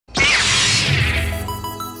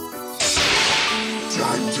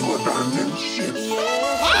time to abandon ship.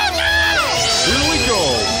 Oh no! Here we go!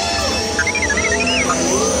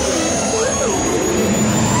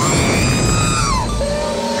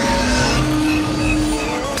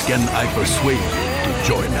 Can I persuade you to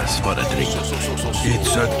join us for a drink?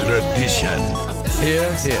 It's a tradition.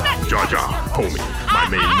 Here, here. Jar Jar, homie, my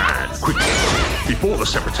main man, quickly. Before the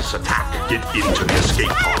Separatists attack, get into the escape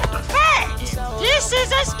pod. Hey! This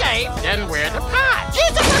is escape, then we're the pod.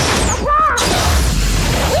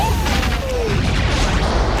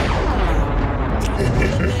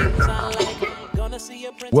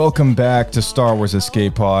 Welcome back to Star Wars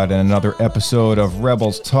Escape Pod and another episode of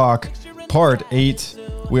Rebels Talk, Part 8.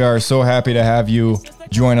 We are so happy to have you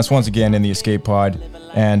join us once again in the Escape Pod,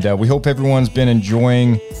 and we hope everyone's been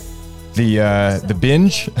enjoying the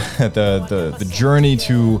binge, the journey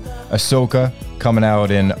to Ahsoka coming out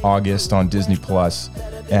in August on Disney Plus.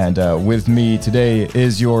 And with me today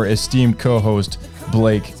is your esteemed co-host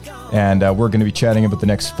Blake, and we're going to be chatting about the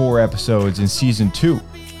next 4 episodes in Season 2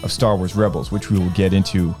 of Star Wars Rebels, which we will get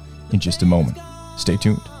into in just a moment. Stay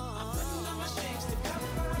tuned.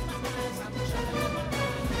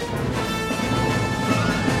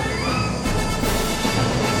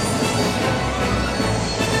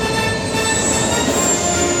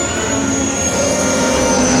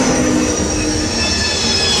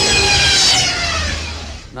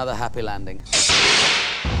 Another happy landing.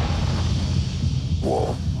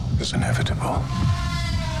 War is inevitable.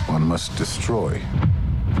 One must destroy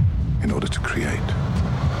in order to create.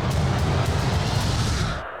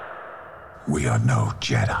 We are no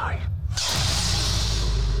Jedi.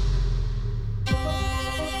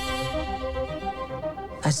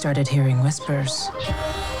 I started hearing whispers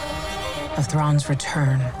of Thrawn's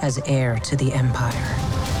return as heir to the Empire.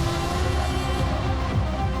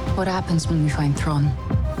 What happens when we find Thrawn?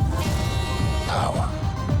 Power,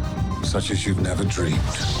 such as you've never dreamed.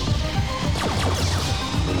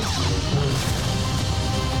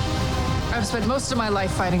 I've spent most of my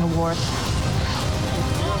life fighting a war.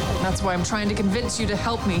 That's why I'm trying to convince you to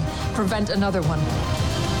help me prevent another one.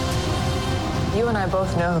 You and I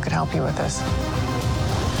both know who could help you with this.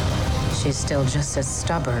 She's still just as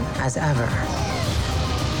stubborn as ever.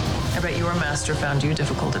 I bet your master found you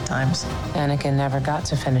difficult at times. Anakin never got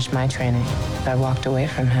to finish my training. I walked away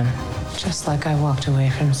from him, just like I walked away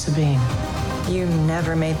from Sabine. You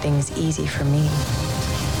never made things easy for me,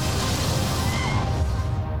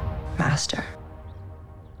 Master.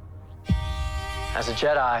 As a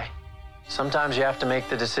Jedi, sometimes you have to make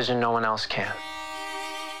the decision no one else can.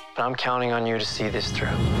 But I'm counting on you to see this through.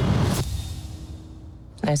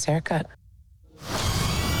 Nice haircut.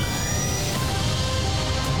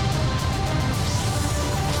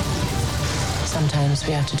 Sometimes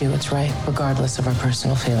we have to do what's right, regardless of our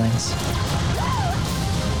personal feelings.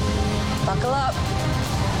 Buckle up.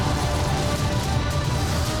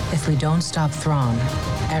 If we don't stop Thrawn,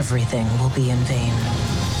 everything will be in vain.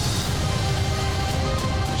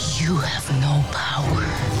 You have no power.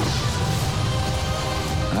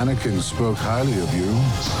 Anakin spoke highly of you.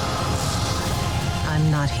 I'm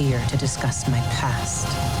not here to discuss my past.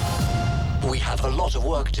 We have a lot of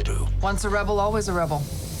work to do. Once a rebel, always a rebel.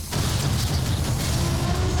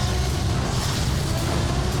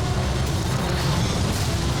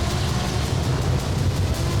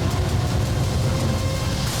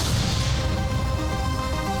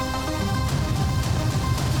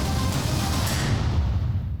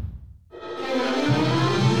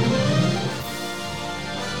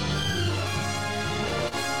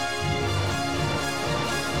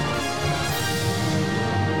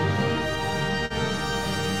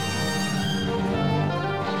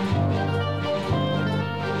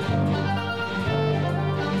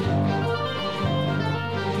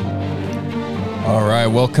 All right,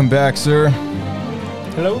 welcome back, sir.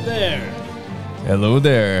 Hello there. Hello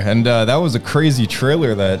there. And that was a crazy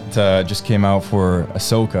trailer that just came out for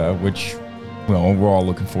Ahsoka, which, well, we're all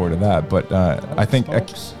looking forward to that. But I think I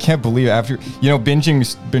can't believe after,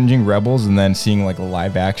 binging Rebels and then seeing like a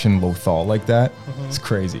live action Lothal like that, it's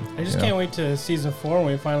crazy. I just can't wait to season 4 when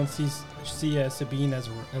we finally see Sabine as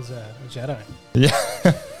a Jedi. Yeah.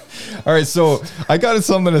 All right, so I got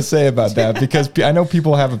something to say about that because I know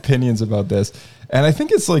people have opinions about this, and I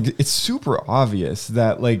think it's super obvious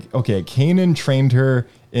that okay, Kanan trained her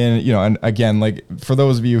in and again for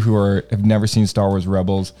those of you who have never seen Star Wars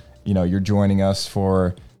Rebels, you're joining us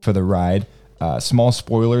for the ride. Small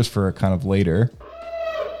spoilers for kind of later.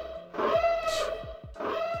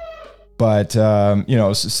 But,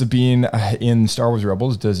 Sabine in Star Wars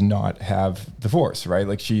Rebels does not have the Force, right?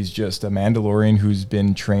 Like, she's just a Mandalorian who's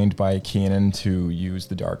been trained by Kanan to use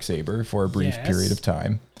the Darksaber for a brief period of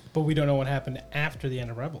time. But we don't know what happened after the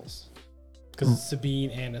end of Rebels. Because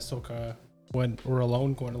Sabine and Ahsoka were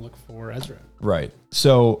alone going to look for Ezra. Right.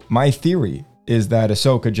 So my theory is that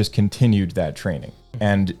Ahsoka just continued that training.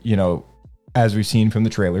 And, you know, as we've seen from the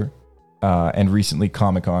trailer, and recently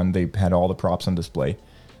Comic-Con, they had all the props on display.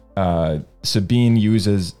 Sabine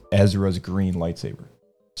uses Ezra's green lightsaber.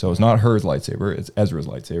 So it's not her lightsaber, it's Ezra's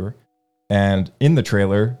lightsaber. And in the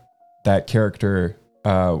trailer, that character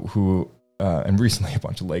and recently a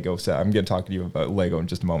bunch of Lego set. I'm going to talk to you about Lego in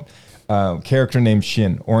just a moment. Character named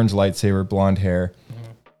Shin, orange lightsaber, blonde hair.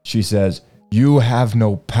 She says, "You have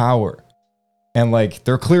no power." And like,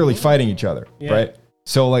 they're clearly fighting each other, right?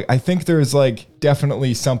 So like, I think there's like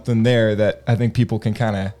definitely something there that I think people can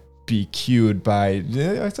kind of be cued by.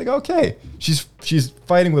 It's like, okay, she's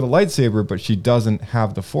fighting with a lightsaber, but she doesn't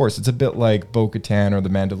have the Force. It's a bit like Bo-Katan or the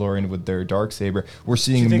Mandalorian with their dark saber. We're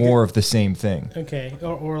seeing more of the same thing. Okay,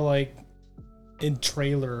 or like in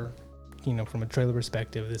trailer, you know, from a trailer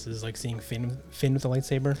perspective, this is like seeing Finn with a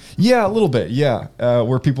lightsaber. Yeah, a little bit. Yeah,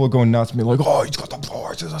 where people are going nuts and be like, "Oh, he's got the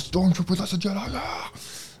Force. There's a stormtrooper. That's a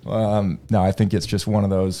Jedi." No, I think it's just one of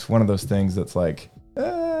those things that's like,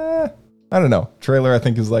 I don't know. Trailer, I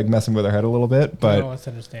think, is like messing with her head a little bit, but no, that's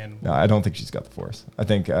understandable. No, I don't think she's got the Force. I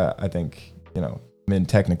think you know, I mean,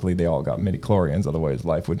 technically they all got midichlorians, otherwise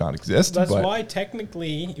life would not exist. That's why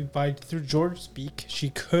technically, through George speak, she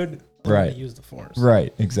could use the Force.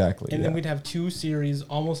 Right, exactly. And then we'd have 2 series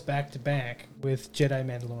almost back to back with Jedi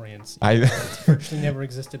Mandalorians. It's virtually never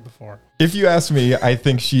existed before. If you ask me, I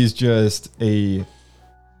think she's just a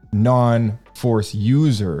non-Force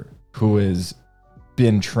user who has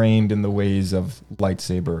been trained in the ways of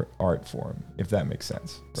lightsaber art form, if that makes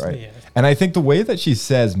sense, right? Yeah. And I think the way that she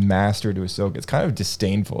says master to Ahsoka, it's kind of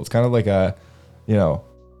disdainful. It's kind of like a, you know,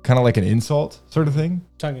 kind of like an insult sort of thing.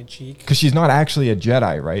 Tongue in cheek. Because she's not actually a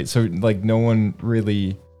Jedi, right? So like no one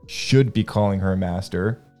really should be calling her a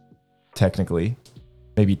master, technically.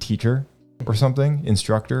 Maybe teacher or something,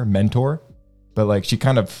 instructor, mentor. But like she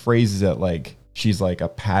kind of phrases it like she's like a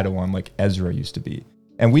Padawan like Ezra used to be.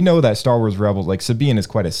 And we know that Star Wars Rebels, like Sabine is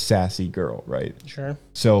quite a sassy girl, right? Sure.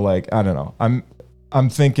 So like, I don't know. I'm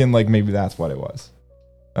thinking like maybe that's what it was.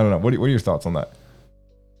 I don't know. What are your thoughts on that?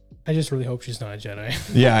 I just really hope she's not a Jedi.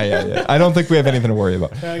 Yeah. I don't think we have anything to worry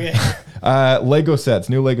about. Okay. Lego sets,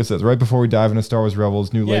 new Lego sets. Right before we dive into Star Wars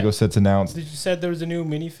Rebels, new Lego sets announced. Did you said there was a new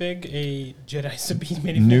minifig, a Jedi Sabine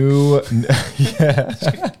minifig?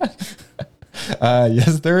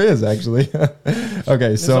 Yes, there is actually.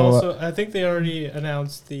 Okay, so also, I think they already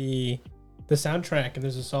announced the soundtrack, and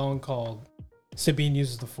there's a song called "Sabine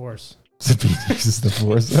Uses the Force." Sabine uses the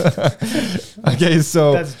Force. Okay,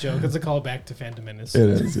 so that's a joke. It's a callback to Phantom Menace. It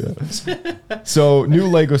is, yeah. So new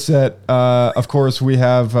Lego set. Of course, we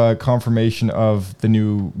have confirmation of the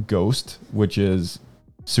new Ghost, which is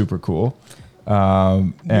super cool.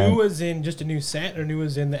 New as in just a new set, or new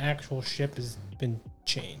as in the actual ship has been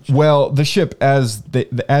changed? Well, the ship, as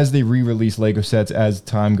they re-release Lego sets as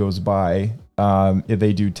time goes by,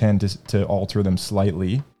 they do tend to alter them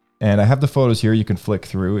slightly. And I have the photos here. You can flick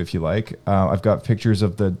through if you like. I've got pictures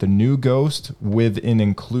of the new Ghost with an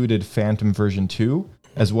included Phantom version 2,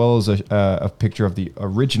 as well as a picture of the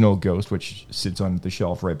original Ghost, which sits on the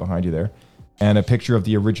shelf right behind you there, and a picture of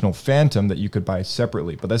the original Phantom that you could buy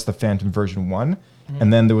separately. But that's the Phantom version 1.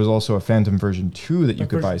 And then there was also a Phantom version 2 that you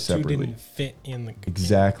could buy separately. Didn't fit in the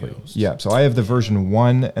exactly. Ghost. Yeah. So I have the version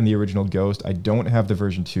 1 and the original Ghost. I don't have the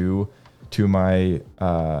version 2, to my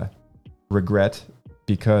regret,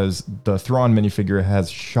 because the Thrawn minifigure has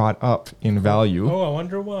shot up in value. Oh, I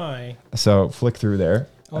wonder why. So flick through there.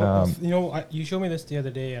 You know, you showed me this the other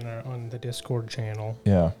day on the Discord channel.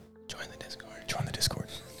 Yeah. Join the Discord.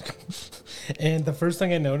 And the first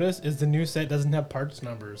thing I noticed is the new set doesn't have parts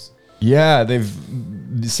numbers. Yeah,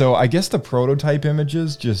 so I guess the prototype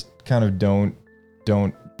images just kind of don't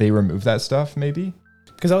they remove that stuff maybe?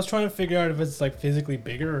 Because I was trying to figure out if it's like physically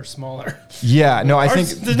bigger or smaller. Yeah, no, I think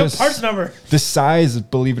there's no parts number. The size,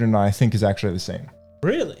 believe it or not, I think is actually the same.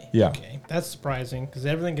 Really? Yeah. Okay, that's surprising because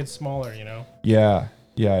everything gets smaller, you know. Yeah,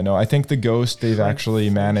 no, I think the Ghost they've actually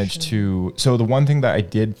managed to. So the one thing that I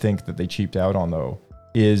did think that they cheaped out on though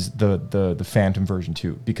is the Phantom version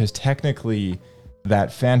 2, because technically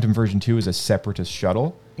that Phantom version 2 is a separatist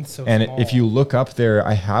shuttle. It's so and small. If you look up there,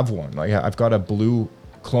 I have one. Like I've got a blue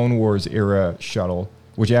Clone Wars era shuttle,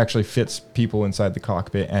 which actually fits people inside the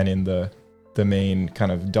cockpit and in the main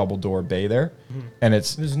kind of double door bay there. And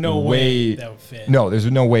there's no way that would fit. No, there's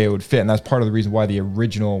no way it would fit. And that's part of the reason why the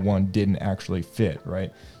original one didn't actually fit,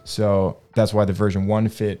 right? So that's why the version 1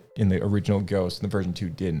 fit in the original Ghost and the version 2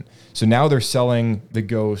 didn't. So now they're selling the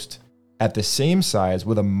Ghost at the same size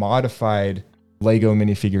with a modified Lego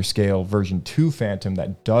minifigure scale version 2 Phantom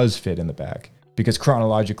that does fit in the back, because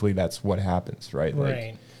chronologically that's what happens, right?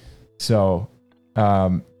 Right. So,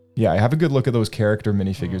 yeah, have a good look at those character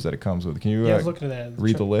minifigures that it comes with. Can you I was looking at that.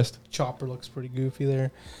 read the list? Chopper looks pretty goofy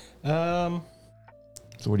there. So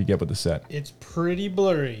what do you get with the set? It's pretty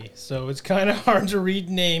blurry, so it's kind of hard to read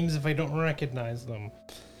names if I don't recognize them.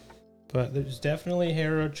 But there's definitely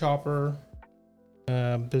Hera, Chopper.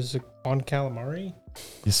 There's a Mon Calamari.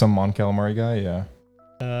 He's some Mon Calamari guy,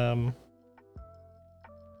 yeah.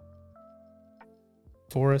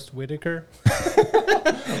 Forrest Whitaker.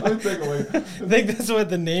 I think that's what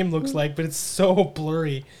the name looks like, but it's so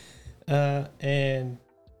blurry. And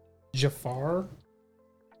Jafar.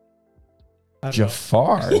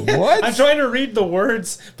 Jafar? What? I'm trying to read the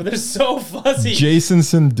words, but they're so fuzzy. Jason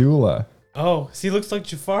Sindula. Oh, he looks like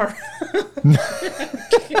Jafar. Look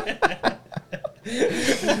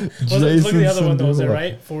at the other one though, is that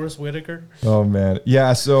right? Forrest Whitaker. Oh man,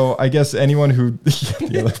 yeah. So I guess anyone who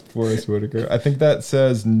the other Forrest Whitaker. I think that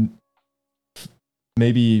says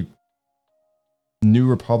maybe New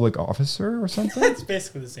Republic officer or something. It's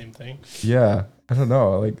basically the same thing. Yeah, I don't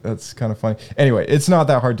know. Like that's kind of funny. Anyway, it's not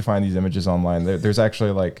that hard to find these images online. There's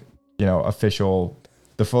actually like official.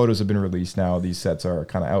 The photos have been released now. These sets are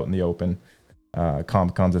kind of out in the open.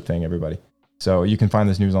 Comic-Con's a thing, everybody. So you can find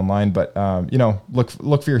this news online, but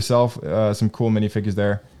look for yourself. Some cool minifigures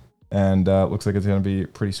there, and looks like it's going to be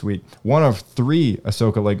pretty sweet. One of 3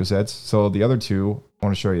 Ahsoka Lego sets. So the other 2, I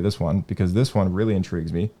want to show you this one because this one really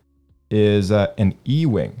intrigues me. Is an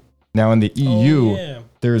E-wing. Now in the EU,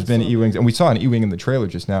 there's been E-wings, and we saw an E-wing in the trailer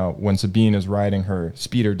just now when Sabine is riding her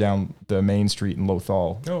speeder down the main street in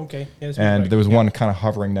Lothal. Oh, okay. Yeah, and there was one kind of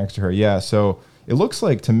hovering next to her. Yeah, so. It looks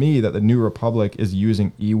like to me that the New Republic is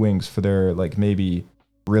using E-wings for their like maybe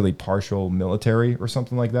really partial military or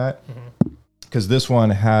something like that. Because this one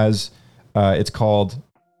has, it's called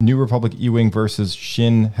New Republic E-wing versus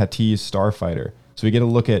Shin Hati's Starfighter. So we get a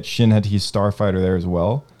look at Shin Hati's Starfighter there as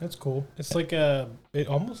well. That's cool. It's like it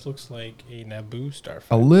almost looks like a Naboo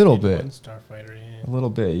starfighter. A little bit. Starfighter, yeah. A little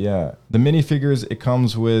bit, yeah. The minifigures, it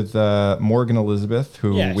comes with Morgan Elizabeth,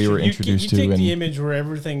 who we were introduced to. You take the image where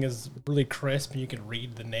everything is really crisp and you can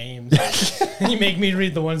read the names. And you make me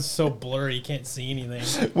read the ones so blurry you can't see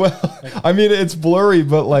anything. Well, I mean, it's blurry,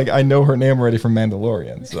 but like I know her name already from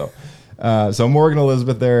Mandalorian. So Morgan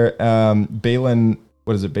Elizabeth there. Balin,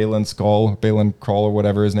 what is it? Balin Crawl or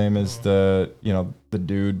whatever his name is. The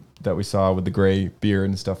dude that we saw with the gray beard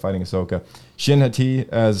and stuff fighting Ahsoka. Shin Hati,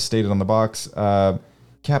 as stated on the box.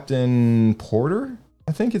 Captain Porter,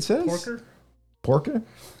 I think it says. Porker?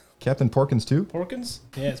 Captain Porkins too? Porkins?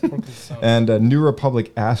 Yeah, it's Porkins. And a New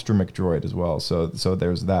Republic astromech droid as well. So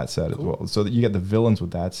there's that set as well. So that you get the villains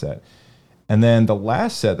with that set. And then the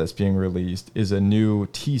last set that's being released is a new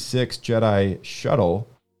T6 Jedi shuttle,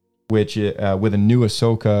 which with a new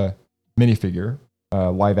Ahsoka minifigure,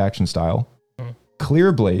 live action style.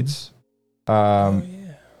 Clear blades with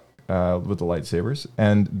the lightsabers.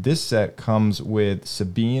 And this set comes with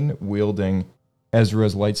Sabine wielding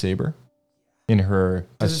Ezra's lightsaber in her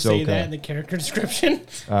Does Ahsoka. It say that in the character description?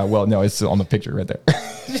 Well, no, it's on the picture right there.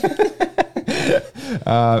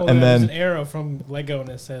 And then an arrow from Lego and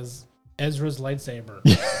it says Ezra's lightsaber.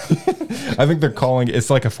 I think they're calling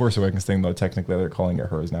it's like a Force Awakens thing, though. Technically, they're calling it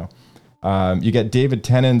hers now. You get David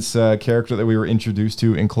Tennant's character that we were introduced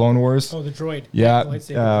to in Clone Wars. Oh, the droid. Yeah. The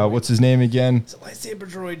droid. What's his name again? It's a lightsaber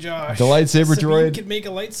droid, Josh. The lightsaber droid. You could make a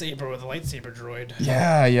lightsaber with a lightsaber droid.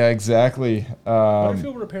 Yeah, exactly. What if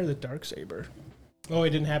you'll repair the dark saber? Oh,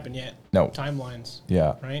 it didn't happen yet. No. Timelines.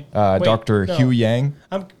 Yeah. Right? Dr. Hu Yang.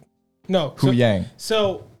 Hu Yang.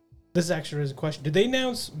 So, this actually is a question. Did they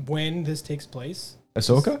announce when this takes place?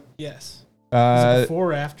 Ahsoka? Yes. Is it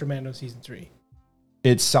before or after Mando Season 3?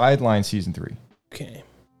 It's Sideline Season 3. Okay.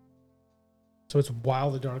 So it's while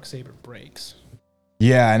the Darksaber breaks.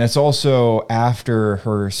 Yeah, and it's also after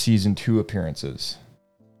her Season 2 appearances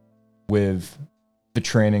with the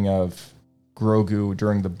training of Grogu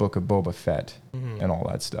during the Book of Boba Fett and all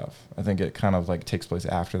that stuff. I think it kind of like takes place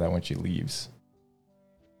after that when she leaves.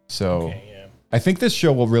 So I think this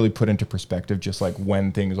show will really put into perspective just like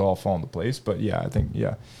when things all fall into place. But yeah, I think,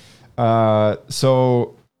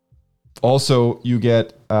 so also you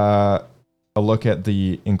get a look at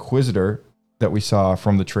the Inquisitor that we saw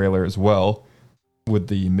from the trailer as well with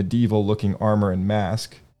the medieval looking armor and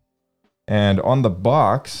mask. And on the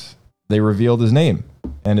box, they revealed his name.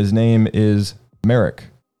 And his name is Merrick.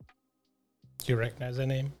 Do you recognize that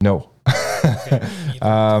name? No.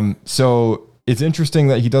 So it's interesting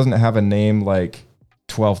that he doesn't have a name like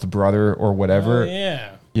 12th Brother or whatever. Oh,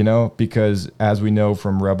 yeah. You know, because as we know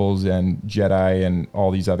from Rebels and Jedi and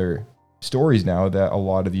all these other stories now that a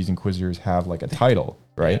lot of these Inquisitors have like a title,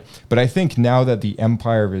 right? But I think now that the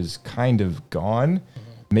Empire is kind of gone,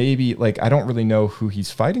 maybe like I don't really know who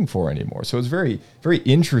he's fighting for anymore. So it's very, very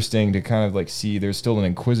interesting to kind of like see there's still an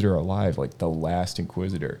Inquisitor alive, like the last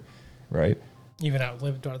Inquisitor, right? Even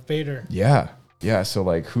outlived Darth Vader. Yeah. Yeah. So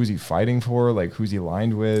like who's he fighting for? Like who's he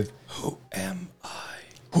aligned with? Who am I?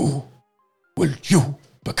 Who will you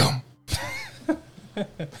become?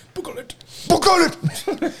 Book on it.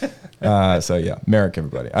 So yeah, Merrick,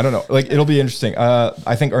 everybody. I don't know. Like it'll be interesting.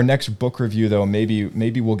 I think our next book review though,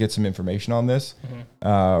 maybe we'll get some information on this.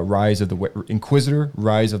 Rise of the Inquisitor,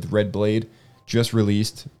 Rise of the Red Blade, just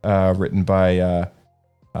released, written by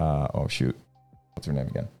oh shoot, what's her name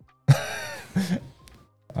again?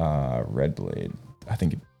 Red Blade. I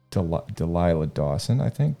think Delilah Dawson. I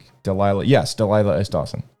think Delilah S.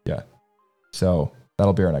 Dawson. Yeah. So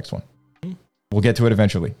that'll be our next one. We'll get to it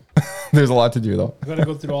eventually. There's a lot to do, though. We got to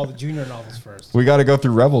go through all the junior novels first. We got to go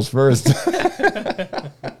through Rebels first.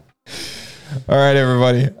 All right,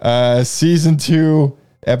 everybody. Season 2,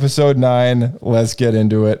 Episode 9. Let's get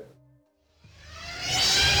into it.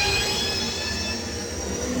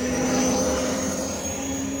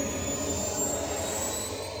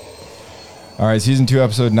 All right, Season 2,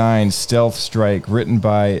 Episode 9, Stealth Strike, written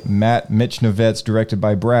by Matt Michnovetz, directed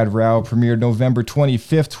by Brad Rao, premiered November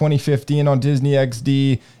 25th, 2015 on Disney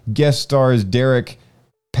XD. Guest stars Derek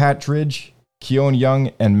Patridge, Keone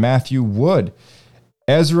Young, and Matthew Wood.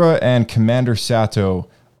 Ezra and Commander Sato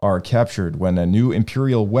are captured when a new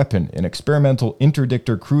Imperial weapon, an experimental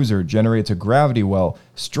interdictor cruiser, generates a gravity well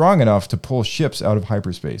strong enough to pull ships out of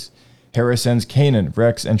hyperspace. Hera sends Kanan,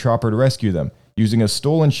 Rex, and Chopper to rescue them, using a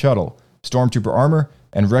stolen shuttle, Stormtrooper armor,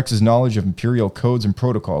 and Rex's knowledge of Imperial codes and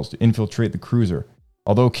protocols to infiltrate the cruiser.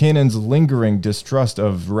 Although Kanan's lingering distrust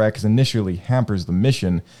of Rex initially hampers the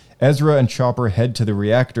mission, Ezra and Chopper head to the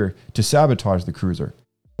reactor to sabotage the cruiser.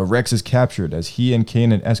 But Rex is captured as he and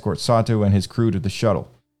Kanan escort Sato and his crew to the shuttle.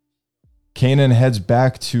 Kanan heads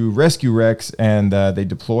back to rescue Rex, and they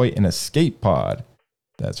deploy an escape pod.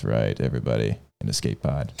 That's right, everybody, an escape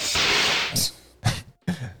pod.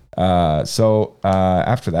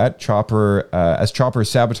 After that, as Chopper's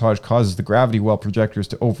sabotage causes the gravity well projectors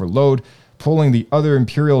to overload, pulling the other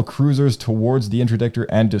Imperial cruisers towards the interdictor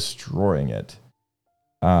and destroying it.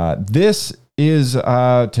 This is,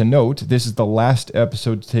 to note, this is the last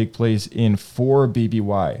episode to take place in 4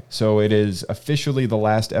 BBY. So it is officially the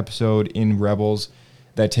last episode in Rebels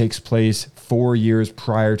that takes place 4 years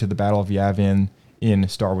prior to the Battle of Yavin in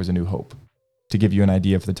Star Wars A New Hope, to give you an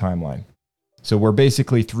idea of the timeline. So we're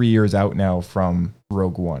basically 3 years out now from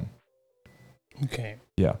Rogue One. Okay.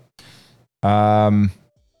 Yeah.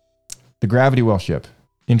 The Gravity Well ship,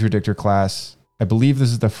 interdictor class. I believe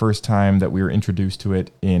this is the first time that we were introduced to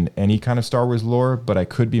it in any kind of Star Wars lore, but I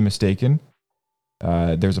could be mistaken.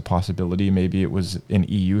 There's a possibility maybe it was an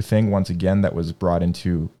EU thing once again that was brought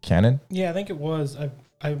into canon. Yeah, I think it was.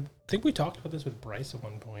 I think we talked about this with Bryce at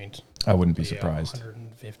one point. I wouldn't be surprised.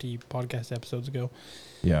 150 podcast episodes ago.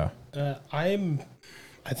 Yeah. I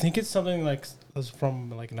think it's something like was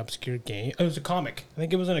from like an obscure game. It was a comic. I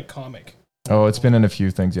think it was in a comic. Oh, it's been in a few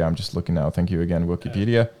things. Yeah, I'm just looking now. Thank you again,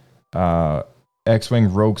 Wikipedia.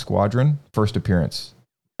 X-Wing Rogue Squadron, first appearance.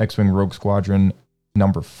 X-Wing Rogue Squadron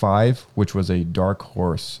number 5, which was a Dark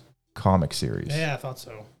Horse comic series. Yeah, I thought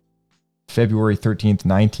so. February 13th,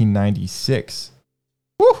 1996.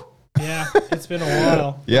 Woo! Yeah, it's been a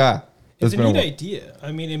while. Yeah. It's a neat idea.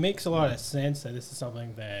 I mean, it makes a lot of sense that this is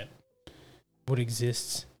something that would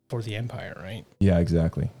exist for the Empire, right? Yeah,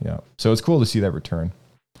 exactly. Yeah. So it's cool to see that return.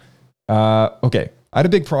 Okay. I had a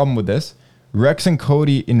big problem with this. Rex and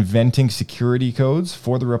Cody inventing security codes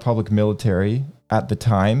for the Republic military at the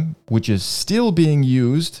time, which is still being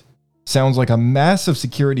used, sounds like a massive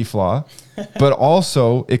security flaw, but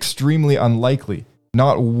also extremely unlikely.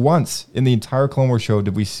 Not once in the entire Clone Wars show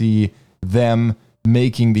did we see them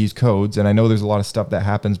making these codes. And I know there's a lot of stuff that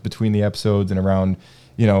happens between the episodes and around,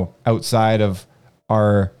 outside of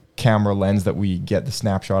our camera lens that we get the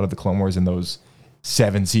snapshot of the Clone Wars in those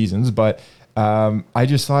 7 seasons. But I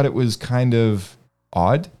just thought it was kind of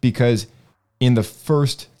odd because in the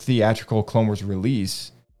first theatrical Clone Wars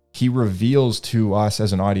release, he reveals to us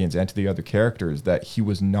as an audience and to the other characters that he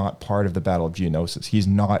was not part of the Battle of Geonosis. He's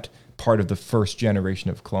not part of the first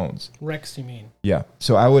generation of clones. Rex, you mean? Yeah.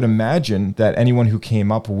 So I would imagine that anyone who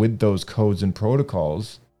came up with those codes and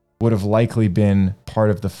protocols would have likely been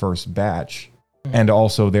part of the first batch, and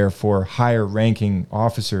also therefore higher ranking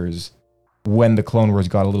officers when the Clone Wars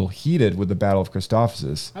got a little heated with the Battle of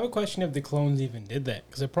Christophsis. I have a question if the clones even did that,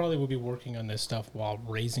 because they probably would be working on this stuff while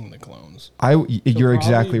raising the clones. You're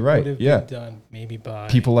exactly right. Yeah, been done maybe by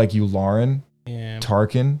people like Yularen,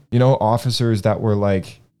 Tarkin, officers that were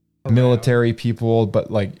like military people, but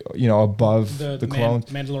like above the clones,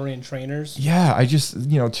 Mandalorian trainers. Yeah, I just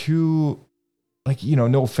too. Like,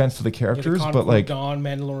 no offense to the characters, but like Dawn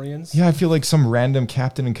Mandalorians. Yeah, I feel like some random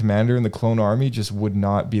captain and commander in the clone army just would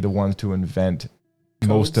not be the ones to invent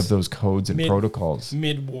most of those codes and protocols.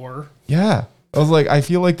 Mid-war. Yeah. I was like, I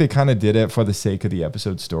feel like they kind of did it for the sake of the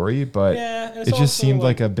episode story, but it just seemed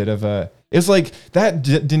like a bit of a... It's like, that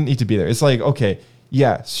didn't need to be there. It's like, okay,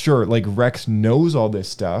 yeah, sure, like Rex knows all this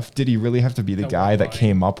stuff. Did he really have to be the guy that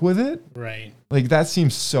came up with it? Right. Like, that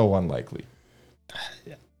seems so unlikely.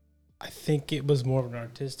 I think it was more of an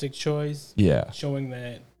artistic choice. Yeah. Showing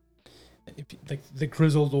that, like, the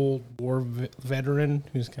grizzled old war veteran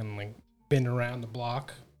who's kind of like been around the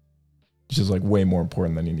block. Which is like way more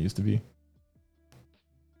important than he needs to be.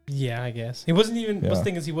 Yeah, I guess. He wasn't even, the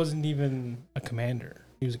thing is, he wasn't even a commander.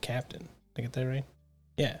 He was a captain. Did I get that right?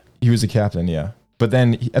 Yeah. He was a captain, yeah. But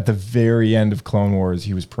then at the very end of Clone Wars,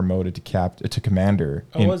 he was promoted to commander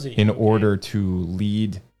in order to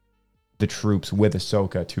lead the troops with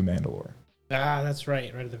Ahsoka to Mandalore. Ah, that's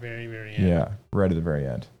right. Right at the very, very end. Yeah, right at the very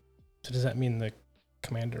end. So does that mean the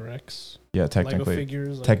Commander Rex? Yeah, technically. Lego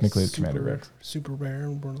figures, like technically, it's Commander Rex. Super rare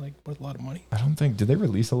and were like worth a lot of money. I don't think... Did they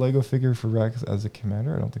release a Lego figure for Rex as a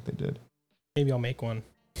commander? I don't think they did. Maybe I'll make one.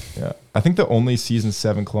 Yeah. I think the only Season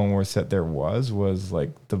 7 Clone Wars set there was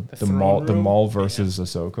like the Maul versus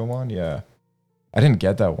Ahsoka one. Yeah. I didn't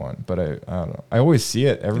get that one, but I don't know. I always see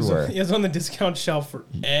it everywhere. It was on the discount shelf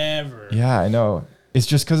forever. Yeah, I know. It's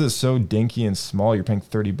just because it's so dinky and small. You're paying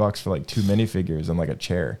 $30 for like 2 minifigures and like a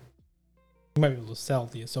chair. You might be able to sell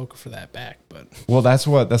the Ahsoka for that back, but... Well, that's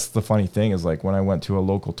the funny thing is like when I went to a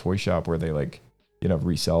local toy shop where they like,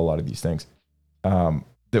 resell a lot of these things.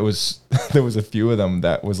 There was a few of them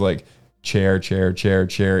that was like chair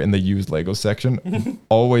in the used Lego section.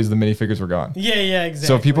 Always the minifigures were gone. Yeah, exactly.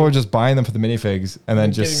 So people were just buying them for the minifigs and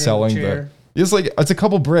then just selling it's like, it's a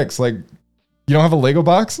couple bricks. Like, you don't have a Lego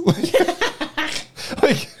box?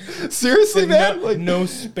 Like seriously, man? Like no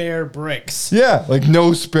spare bricks. Yeah, like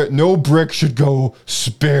no brick should go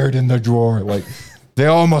spared in the drawer. Like they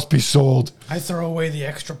all must be sold. I throw away the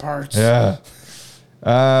extra parts. Yeah.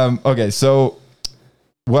 Okay, so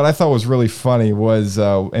what I thought was really funny was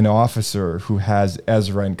an officer who has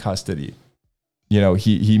Ezra in custody.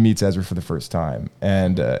 He meets Ezra for the first time,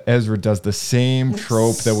 and Ezra does the same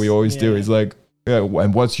trope that we always do. He's like,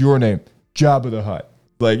 and what's your name? Jabba the Hutt.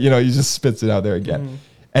 Like, he just spits it out there again. Mm-hmm.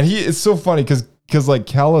 And it's so funny because like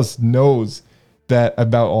Callus knows that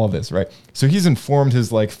about all this, right? So he's informed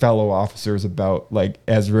his like fellow officers about like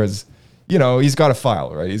Ezra's, he's got a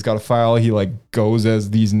file, right? He's got a file. He like goes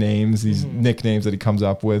as these names, these nicknames that he comes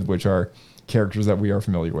up with, which are characters that we are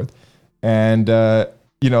familiar with. And,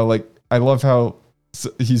 like I love how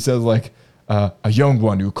he says like a young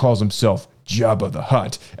one who calls himself Jabba the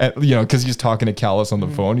Hutt, and because he's talking to Callus on the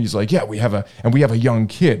phone. He's like, yeah, we have a young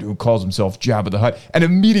kid who calls himself Jabba the Hutt, and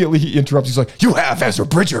immediately he interrupts. He's like, you have Ezra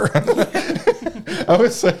Bridger. I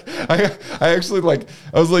was like, I actually like,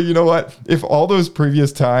 I was like, you know what? If all those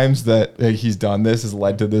previous times that he's done this has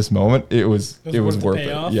led to this moment, it was worth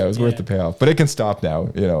it. Yeah, it was worth the payoff. But it can stop now.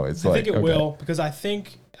 It's I think it will, because I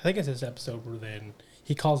think it's this episode where then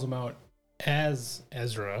he calls him out as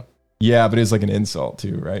Ezra. Yeah, but it's like an insult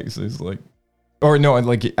too, right? So he's like, or no, and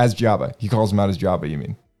like as Jabba, he calls him out as Jabba. You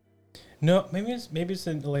mean? No, maybe it's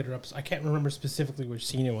in the later episode. I can't remember specifically which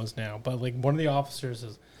scene it was now, but like one of the officers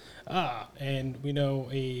is, and we know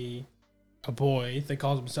a boy that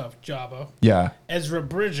calls himself Jabba. Yeah. Ezra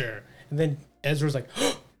Bridger, and then Ezra's like,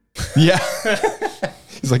 yeah.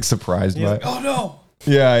 He's like surprised by it. Oh no.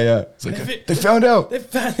 Yeah. It's like they found out. They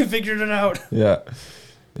figured it out. Yeah.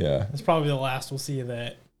 That's probably the last we'll see of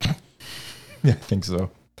that. Yeah, I think so.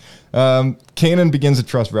 Kanan begins to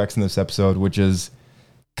trust Rex in this episode, which is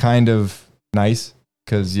kind of nice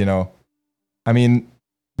because, I mean,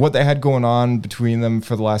 what they had going on between them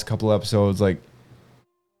for the last couple episodes, like,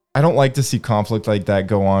 I don't like to see conflict like that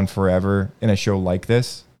go on forever in a show like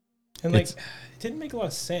this. And like, it didn't make a lot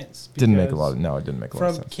of sense. It didn't make a lot of sense.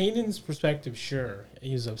 From Kanan's perspective, sure,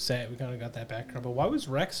 he was upset. We kind of got that background. But why was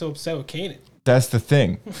Rex so upset with Kanan? That's the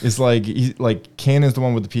thing. It's like, Kanan's the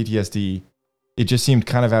one with the PTSD. It just seemed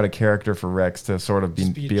kind of out of character for Rex to sort of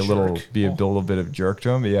be a little bit of a jerk to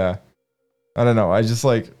him. Yeah. I don't know. I just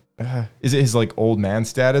like, is it his like old man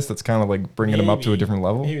status that's kind of like bringing him up to a different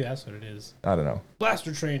level? Maybe that's what it is. I don't know.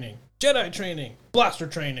 Blaster training, Jedi training, blaster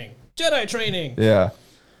training, Jedi training. Yeah.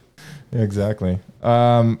 Exactly.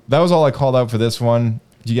 That was all I called out for this one.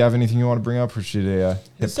 Do you have anything you want to bring up, or should I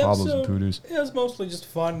hit Pablos and Poodoos? It was mostly just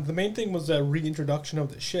fun. The main thing was the reintroduction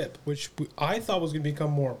of the ship, which I thought was going to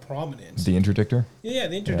become more prominent. The interdictor? Yeah,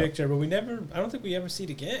 the interdictor, but I don't think we ever see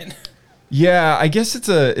it again. Yeah, I guess it's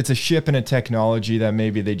a ship and a technology that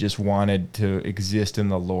maybe they just wanted to exist in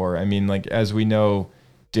the lore. I mean, like, as we know,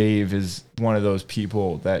 Dave is one of those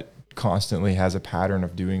people that constantly has a pattern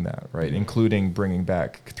of doing that, right? Including bringing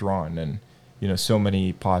back Thrawn and, so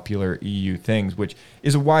many popular EU things, which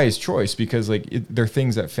is a wise choice because they're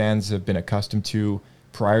things that fans have been accustomed to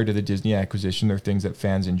prior to the Disney acquisition. They're things that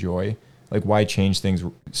fans enjoy. Like, why change things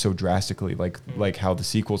so drastically? Like how the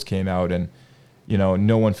sequels came out and,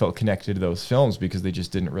 no one felt connected to those films because they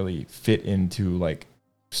just didn't really fit into like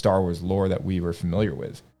Star Wars lore that we were familiar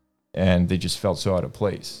with. And they just felt so out of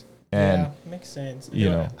place. And makes sense.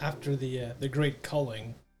 After the great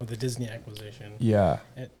culling of the Disney acquisition. Yeah.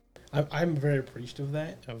 I'm very appreciative of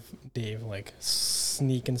that, of Dave like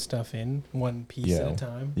sneaking stuff in one piece at a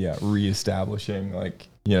time. Yeah, reestablishing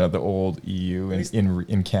the old EU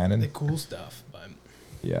in canon. The cool stuff. But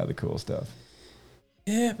yeah, the cool stuff.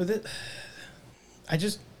 Yeah, but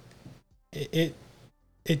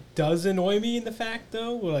it does annoy me in the fact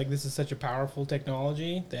though, like this is such a powerful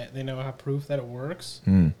technology that they now have proof that it works.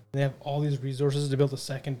 They have all these resources to build a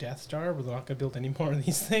second Death Star, but they're not going to build any more of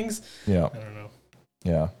these things. Yeah, I don't know.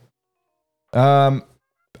 Yeah.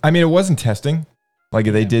 I mean, it wasn't testing.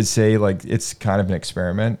 They did say it's kind of an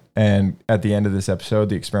experiment, and at the end of this episode,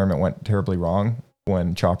 the experiment went terribly wrong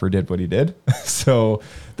when Chopper did what he did. So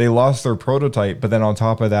they lost their prototype, but then on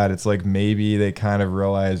top of that, it's like maybe they kind of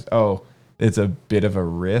realized, it's a bit of a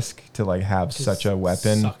risk to have such a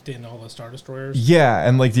weapon. Sucked in all the Star Destroyers. Yeah,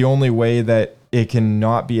 and the only way that it can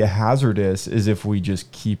not be a hazardous is if we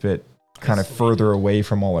just keep it kind of further away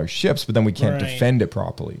from all our ships, but then we can't defend it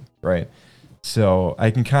properly, right? So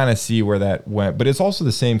I can kind of see where that went, but it's also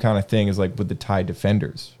the same kind of thing as with the TIE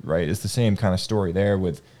Defenders, right? It's the same kind of story there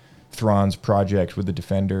with Thrawn's project with the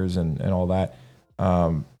Defenders and all that.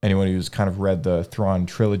 Anyone who's kind of read the Thrawn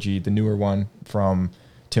trilogy, the newer one from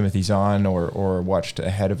Timothy Zahn or watched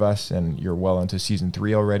ahead of us, and you're well into season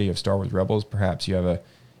 3 already of Star Wars Rebels, perhaps you have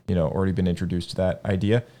already been introduced to that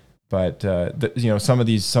idea. But some of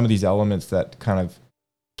these elements that kind of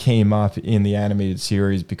came up in the animated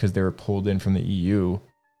series because they were pulled in from the EU,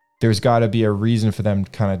 there's got to be a reason for them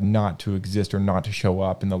kind of not to exist or not to show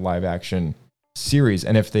up in the live action series.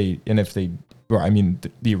 And if they,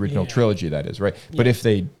 the original trilogy, that is, right? Yeah. But if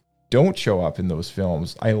they don't show up in those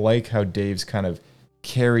films, I like how Dave's kind of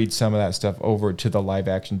carried some of that stuff over to the live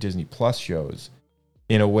action Disney Plus shows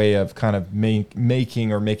in a way of kind of making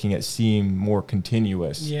it seem more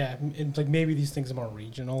continuous. Yeah, and maybe these things are more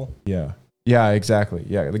regional. Yeah, exactly.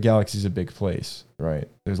 Yeah, the galaxy's a big place, right?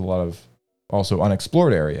 There's a lot of also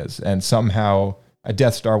unexplored areas, and somehow a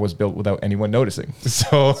Death Star was built without anyone noticing.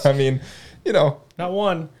 So, I mean, not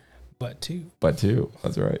one, but two. That's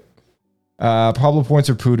right. Pablo points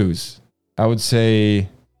or Poodoos? I would say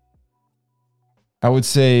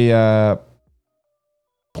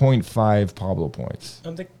 0.5 Pablo points.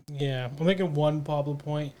 I'm thinking 1 Pablo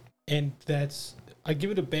point, and I give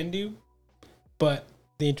it a Bendu, but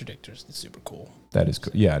the interdictors is super cool. That is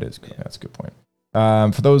cool. Yeah, it is cool. Yeah. That's a good point.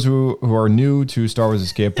 For those who are new to Star Wars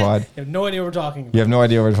Escape Pod, you have no idea what we're talking about. You have no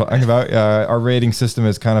idea what we're talking about. Our rating system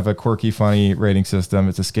is kind of a quirky, funny rating system.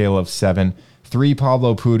 It's a scale of 7. 3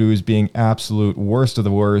 Pablo Poodoos being absolute worst of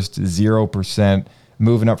the worst, 0%.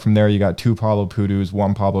 Moving up from there, you got 2 Pablo Poodoos,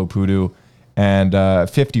 1 Pablo Poodoo, and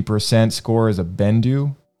 50% score is a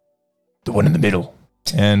Bendu, the one in the middle.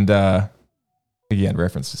 And again,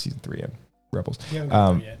 reference to season 3 of Rebels.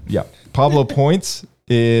 Yeah. Pablo points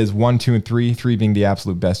is 1, 2, and 3. 3 being the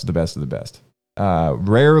absolute best of the best of the best.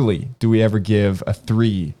 Rarely do we ever give a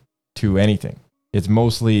 3 to anything. It's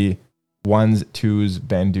mostly 1s, 2s,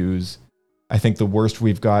 Bendus. I think the worst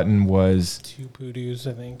we've gotten was 2 Poodoos,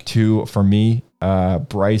 I think. 2 for me.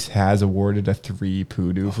 Bryce has awarded a 3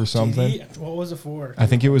 Poodoo for something. What was it for? I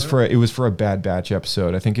think it was for a Bad Batch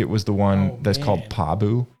episode. I think it was the one that's called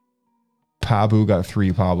Pabu. Pabu got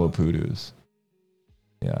 3 Pablo Poodoos.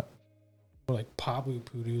 Yeah. Or like Pabu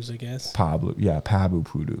Poodoos, I guess. Pabu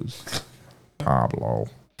Poodoos. Pablo.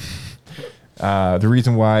 The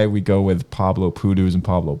reason why we go with Pablo Poodoos and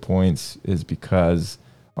Pablo points is because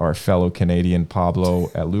our fellow Canadian Pablo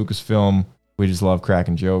at Lucasfilm, we just love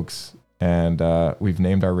cracking jokes, and we've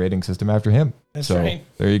named our rating system after him. That's right.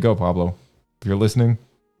 There you go, Pablo. If you're listening,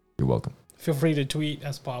 you're welcome. Feel free to tweet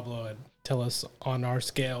us, Pablo, and tell us on our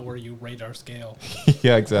scale where you rate our scale.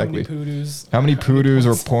 Yeah, exactly. How many poodoos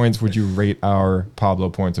or points would you rate our Pablo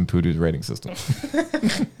points and poodoos rating system?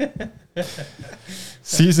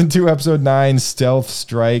 Season 2, episode 9, Stealth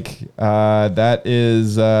Strike.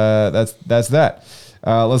 That's that.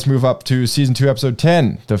 Let's move up to season 2, episode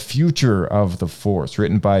 10, The Future of the Force,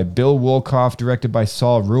 written by Bill Wolkoff, directed by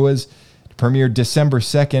Saul Ruiz. Premiered December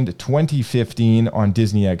 2nd, 2015 on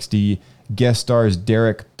Disney XD. Guest stars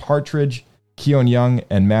Derek Partridge, Keon Young,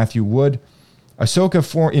 and Matthew Wood.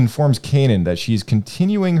 Ahsoka informs Kanan that she's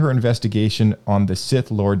continuing her investigation on the Sith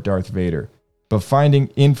Lord Darth Vader, but finding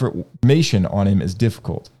information on him is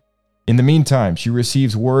difficult. In the meantime, she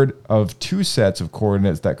receives word of 2 sets of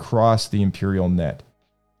coordinates that cross the Imperial net.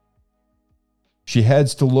 She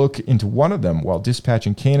heads to look into one of them while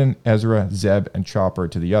dispatching Kanan, Ezra, Zeb, and Chopper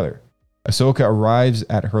to the other. Ahsoka arrives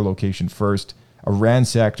at her location first, a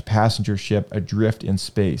ransacked passenger ship adrift in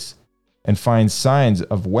space, and finds signs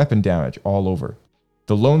of weapon damage all over.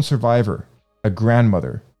 The lone survivor, a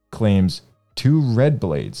grandmother, claims 2 red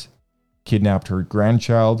blades kidnapped her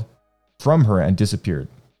grandchild from her and disappeared.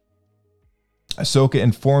 Ahsoka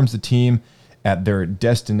informs the team at their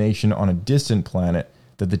destination on a distant planet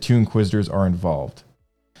that the 2 Inquisitors are involved.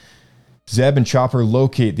 Zeb and Chopper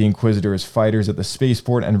locate the Inquisitors' fighters at the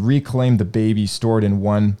spaceport and reclaim the baby stored in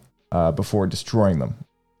one before destroying them.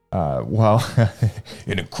 While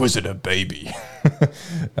an Inquisitor baby.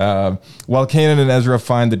 While Kanan and Ezra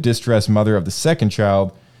find the distressed mother of the second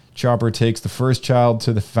child, Chopper takes the first child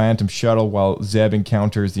to the Phantom shuttle while Zeb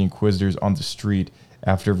encounters the Inquisitors on the street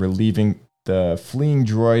after relieving the fleeing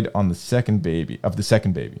droid on the second baby.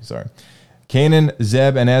 Kanan,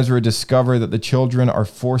 Zeb, and Ezra discover that the children are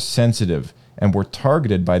force sensitive and were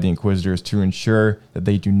targeted by the Inquisitors to ensure that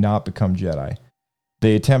they do not become Jedi.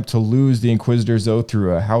 They attempt to lose the Inquisitors, though,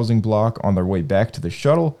 through a housing block on their way back to the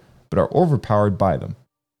shuttle, but are overpowered by them.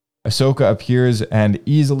 Ahsoka appears and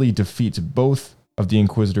easily defeats both of the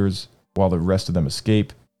Inquisitors while the rest of them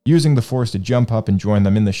escape, using the Force to jump up and join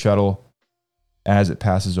them in the shuttle as it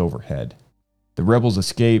passes overhead. The rebels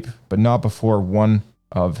escape, but not before one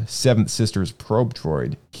of Seventh Sister's probe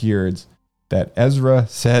droid hears that Ezra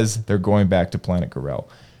says they're going back to Planet Gorel.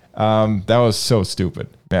 That was so stupid.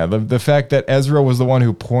 Yeah, the fact that Ezra was the one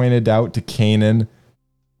who pointed out to Kanan,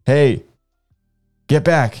 hey, get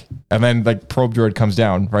back. And then like probe droid comes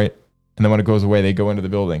down, right? And then when it goes away, they go into the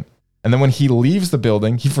building. And then when he leaves the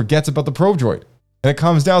building, he forgets about the probe droid. And it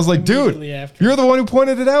comes down, it's like, dude, you're the one who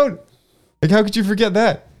pointed it out. Like, how could you forget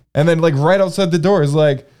that? And then like right outside the door is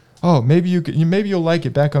like, oh, maybe you'll like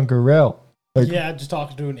it back on Gorel. Like, yeah, just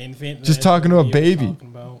talking to an infant. Just talking to a baby.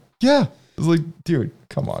 Yeah. It's like, dude,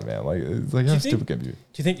 come on, man. Like, it's like, how stupid can you be? Do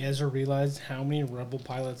you think Ezra realized how many rebel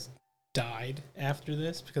pilots died after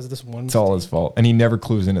this because of this one? It's all his fault. And he never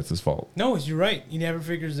clues in it's his fault. No, you're right. He never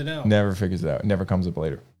figures it out. Never figures it out. It never comes up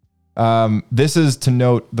later. This is, to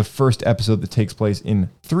note, the first episode that takes place in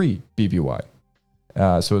 3 BBY.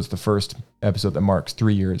 So it's the first episode that marks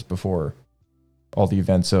 3 years before all the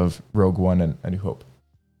events of Rogue One and A New Hope.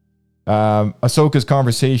 Ahsoka's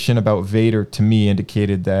conversation about Vader, to me,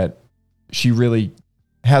 indicated that she really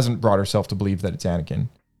hasn't brought herself to believe that it's Anakin,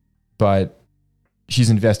 but she's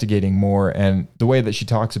investigating more. And the way that she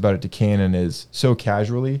talks about it to Kanan is so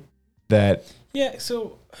casually that... Yeah,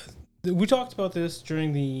 so we talked about this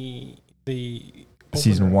during the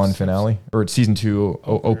season 1 finale, or season 2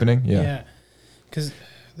 opening. Yeah. Because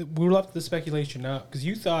we were left the speculation up, because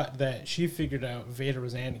you thought that she figured out Vader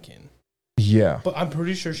was Anakin. Yeah. But I'm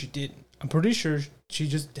pretty sure she didn't. I'm pretty sure she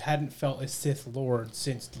just hadn't felt a Sith Lord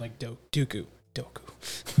since like Dooku.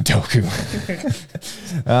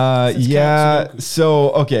 Yeah.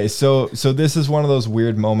 So okay. So this is one of those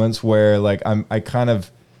weird moments where like I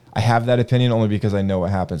have that opinion only because I know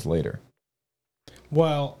what happens later.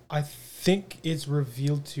 Well, I think it's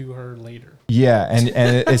revealed to her later. Yeah, and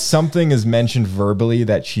it's something is mentioned verbally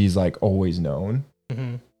that she's like always known,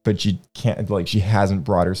 but she can't, like, she hasn't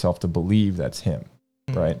brought herself to believe that's him,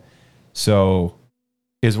 right? So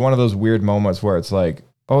it's one of those weird moments where it's like,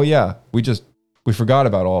 oh yeah, we forgot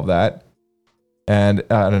about all of that, and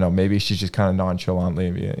I don't know, maybe she's just kind of nonchalantly,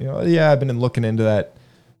 I've been looking into that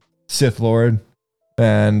Sith Lord,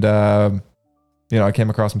 and I came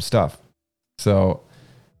across some stuff, so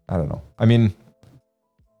I don't know. I mean,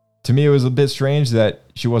 to me, it was a bit strange that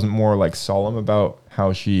she wasn't more like solemn about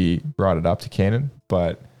how she brought it up to Kanan,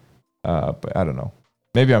 but I don't know.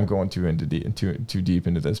 Maybe I'm going too deep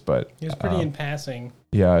into this, but it was pretty in passing.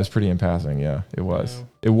 Yeah, it was pretty in passing. Yeah, it was. Yeah.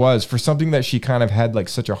 It was for something that she kind of had like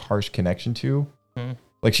such a harsh connection to.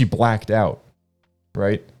 Like she blacked out,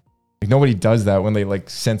 right? Like nobody does that when they like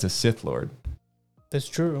sense a Sith Lord. That's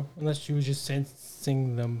true. Unless she was just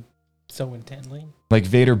sensing them so intently. Like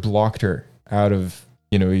Vader blocked her out of,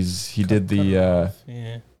 he did the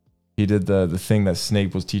he did the thing that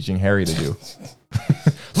Snape was teaching Harry to do.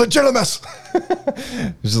 Legitimus.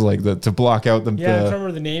 It's just like to block out the. Yeah, I don't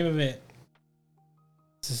remember the name of it.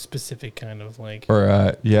 It's a specific kind of like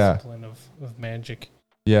discipline of magic.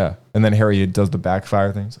 Yeah, and then Harry does the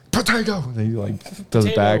backfire thing. He's like, potato. And then he like does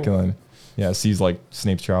it back, and then sees like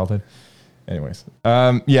Snape's childhood. Anyways, so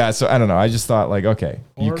I don't know. I just thought like, okay,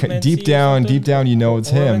 deep down, you know it's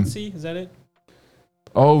him. Is that it?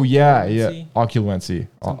 Oh yeah, occlumency,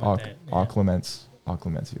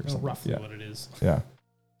 occlumency or something. Roughly what it is. Yeah.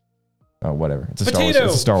 Oh, whatever. It's a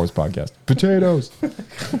Star Wars podcast. Potatoes.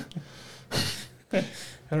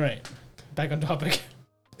 All right, back on topic.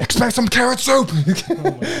 Expect some carrot soup. Oh my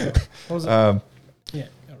God. What was it? Yeah.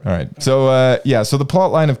 All right. So the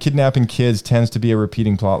plot line of kidnapping kids tends to be a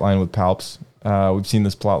repeating plot line with Palps. We've seen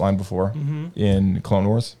this plot line before in Clone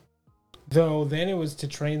Wars. Though then it was to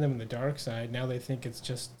train them in the dark side. Now they think it's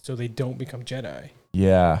just so they don't become Jedi.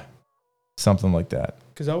 Yeah, something like that.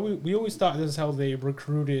 Because we always thought this is how they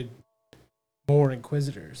recruited more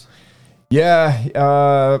Inquisitors.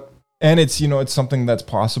 Yeah, and it's something that's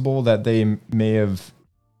possible that they may have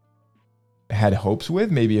had hopes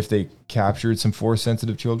with. Maybe if they captured some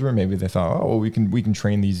Force-sensitive children, maybe they thought, oh, well, we can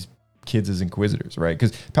train these kids as Inquisitors, right?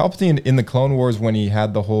 Because Palpatine in the Clone Wars, when he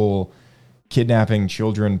had the whole kidnapping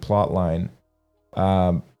children plot line,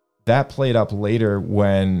 that played up later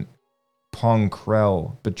when Pong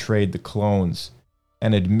Krell betrayed the clones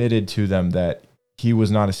and admitted to them that he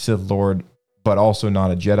was not a Sith Lord, but also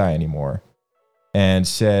not a Jedi anymore, and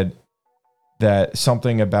said that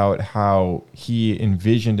something about how he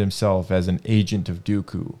envisioned himself as an agent of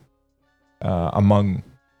Dooku among,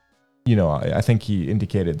 I think he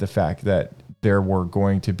indicated the fact that there was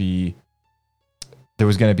going to be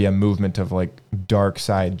a movement of like dark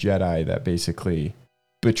side Jedi that basically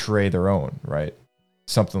betray their own, right?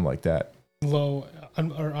 Something like that. Or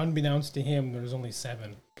unbeknownst to him, there's only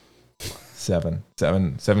 7. Seven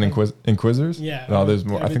Inquisitors? Yeah. No, there's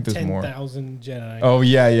more. I think there's 10,000 Jedi. Oh,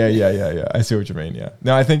 yeah. I see what you mean, yeah.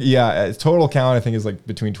 No, I think, total count, I think, is like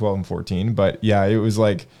between 12 and 14. But, yeah, it was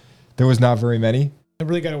like, there was not very many. They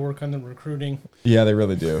really got to work on the recruiting. Yeah, they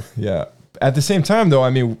really do, yeah. At the same time, though, I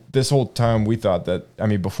mean, this whole time we thought that,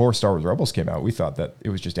 before Star Wars Rebels came out, we thought that it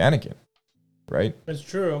was just Anakin, right? That's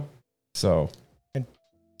true. So. And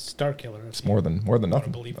Starkiller. It's more than nothing. I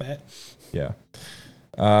don't believe that. Yeah.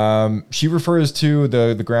 She refers to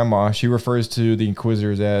the grandma. She refers to the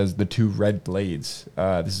Inquisitors as the 2 red blades.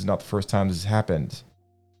 This is not the first time this has happened.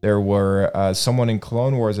 There were someone in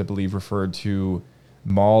Clone Wars, I believe, referred to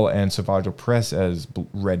Maul and Savage Opress as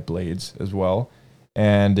red blades as well.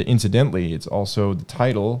 And incidentally, it's also the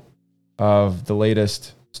title of the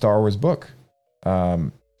latest Star Wars book,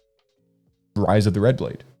 Rise of the Red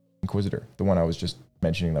Blade, Inquisitor, the one I was just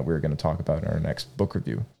mentioning that we were going to talk about in our next book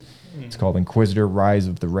review. It's called Inquisitor Rise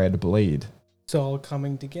of the Red Blade. It's all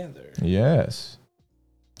coming together. Yes.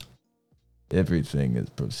 Everything is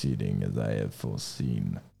proceeding as I have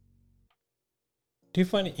foreseen. Do you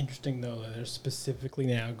find it interesting, though, that they're specifically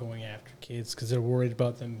now going after kids because they're worried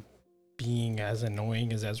about them being as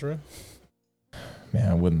annoying as Ezra?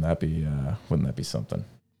 Man, wouldn't that be something?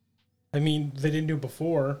 I mean, they didn't do it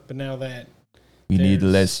before, but now that we need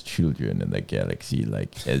less children in the galaxy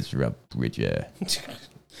like Ezra Bridger.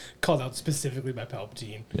 Called out specifically by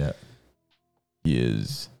Palpatine. Yeah. He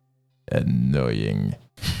is annoying.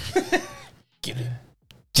 Get it.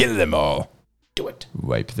 Kill them all. Do it.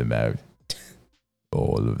 Wipe them out.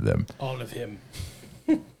 All of them. All of him.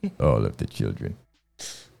 All of the children.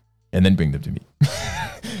 And then bring them to me.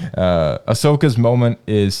 Ahsoka's moment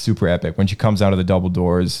is super epic. When she comes out of the double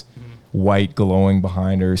doors, white glowing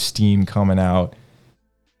behind her, steam coming out.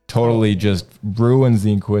 Totally just ruins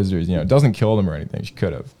the Inquisitors. Doesn't kill them or anything. She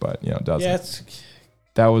could have, but doesn't. Yeah,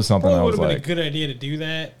 that was something that was would have like been a good idea to do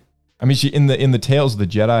that. I mean, she in the Tales of the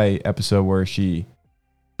Jedi episode where she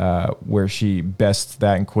bests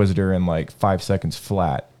that Inquisitor in like 5 seconds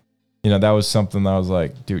flat. That was something that I was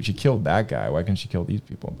like, dude, she killed that guy. Why couldn't she kill these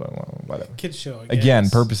people? But whatever. Kids show again.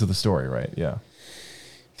 Purpose of the story, right? Yeah.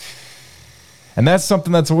 And that's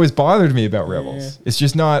something that's always bothered me about Rebels. Yeah. It's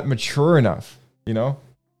just not mature enough.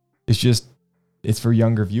 It's for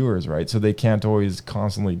younger viewers, right? So they can't always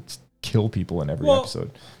constantly kill people in every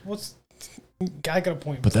episode. I got a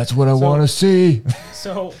point. But that's what I want to see.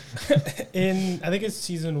 So, I think it's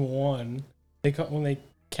season 1, when they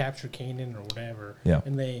capture Kanan or whatever,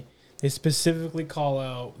 and they specifically call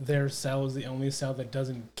out their cell is the only cell that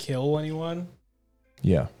doesn't kill anyone.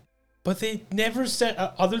 Yeah. But they never said,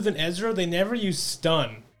 other than Ezra, they never used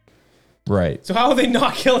stun. Right. So how are they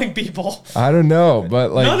not killing people? I don't know,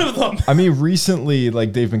 but like none of them. I mean, recently,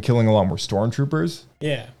 like they've been killing a lot more stormtroopers.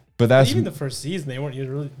 Yeah. But that's even the first season, they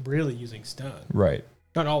weren't really using stun. Right.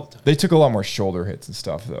 Not all the time. They took a lot more shoulder hits and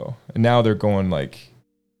stuff though, and now they're going like,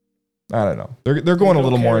 I don't know, they're going a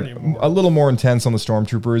little more intense on the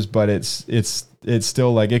stormtroopers, but it's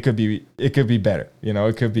still like it could be better. You know,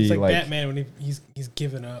 it could be it's like Batman when he's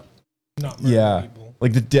given up, not yeah. people.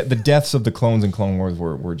 Like the deaths of the clones in Clone Wars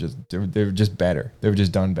were just they were just better. They were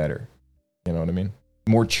just done better. You know what I mean?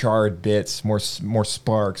 More charred bits, more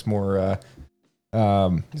sparks, more.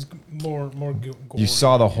 More gory, you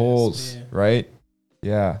saw the holes, yeah. right?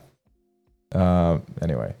 Yeah.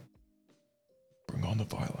 Anyway, bring on the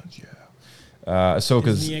violence. Yeah.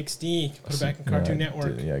 Ahsoka's Disney XD. Put it back in Cartoon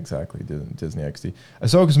Network. Yeah, exactly. Disney XD.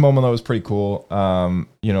 Ahsoka's moment though was pretty cool.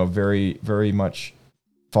 You know, very very much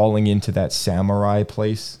falling into that samurai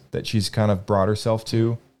place that she's kind of brought herself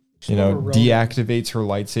to. You know, deactivates her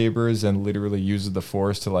lightsabers and literally uses the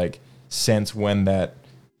Force to like sense when that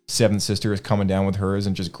seventh sister is coming down with hers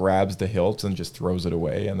and just grabs the hilt and just throws it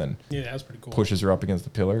away and then that was pretty cool. Pushes her up against the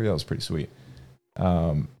pillar. That was pretty sweet.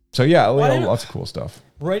 So yeah, lots of cool stuff.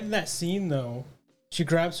 Right in that scene though, she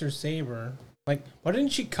grabs her saber. Like, why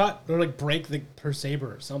didn't she cut or like break her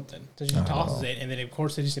saber or something? So she tosses it, and then of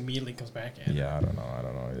course it just immediately comes back in. Yeah, I don't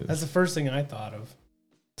know. That's the first thing I thought of.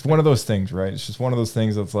 It's one of those things, right? It's just one of those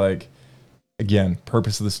things that's like, again,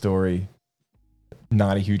 purpose of the story.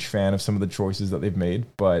 Not a huge fan of some of the choices that they've made,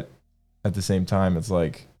 but at the same time, it's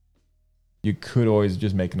like you could always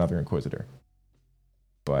just make another Inquisitor,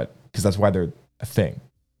 but because that's why they're a thing.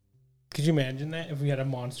 Could you imagine that if we had a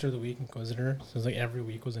Monster of the Week Inquisitor? So it's like every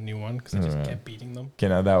week was a new one because I just kept beating them. Okay,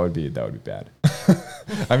 now that would be bad.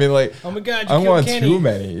 I mean, like, oh my god, I want Kenny. Too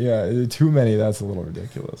many. Yeah, too many. That's a little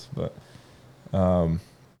ridiculous. But, all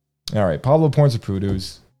right, Pablo Points of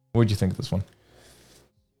Prudu's. What did you think of this one?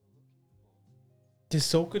 The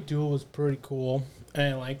Ahsoka duel was pretty cool,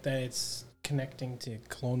 and I like that it's connecting to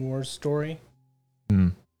Clone Wars story.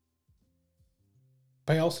 Mm.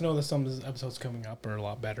 But I also know that some of the episodes coming up are a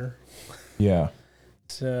lot better. Yeah.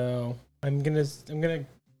 So I'm gonna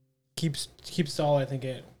keep solid. I think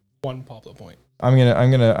at 1 Pablo point.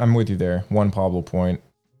 I'm with you there. 1 Pablo point.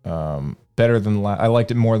 Better than I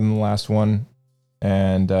liked it more than the last one,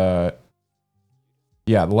 and yeah,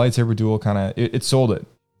 the lightsaber duel kind of it sold it.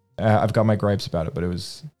 I've got my gripes about it, but it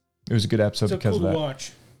was a good episode because of that.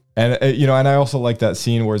 Watch. And and I also like that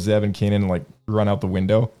scene where Zeb and Kanan like run out the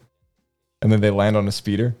window, and then they land on a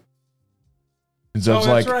speeder. And Zeb's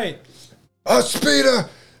that's like, right. A speeder,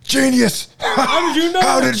 genius! How did you know?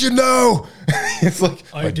 How did you know? It's like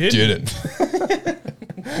I didn't.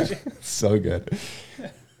 So good.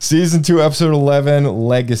 Season 2, episode 11,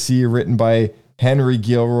 Legacy, written by Henry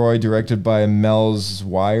Gilroy, directed by Mel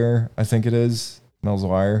Zwire, I think it is. Mel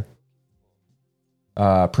Zwire.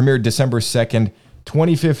 Premiered December 2nd,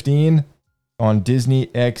 2015 on Disney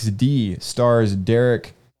XD. Stars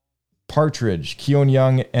Derek Partridge, Keon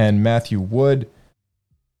Young, and Matthew Wood.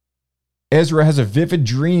 Ezra has a vivid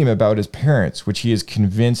dream about his parents, which he is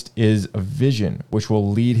convinced is a vision, which will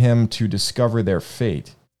lead him to discover their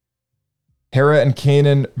fate. Hera and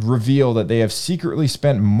Kanan reveal that they have secretly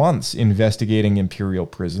spent months investigating Imperial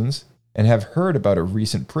prisons and have heard about a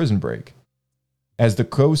recent prison break. As the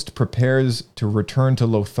Ghost prepares to return to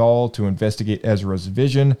Lothal to investigate Ezra's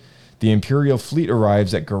vision, the Imperial fleet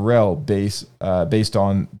arrives at Garel base based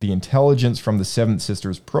on the intelligence from the Seventh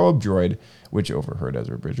Sisters probe droid, which overheard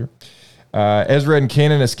Ezra Bridger. Ezra and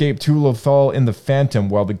Kanan escape to Lothal in the Phantom,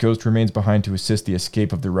 while the Ghost remains behind to assist the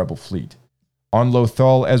escape of the Rebel fleet. On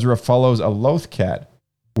Lothal, Ezra follows a Lothcat,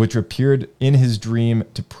 which appeared in his dream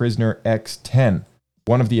to prisoner X-10,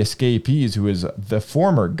 one of the escapees who is the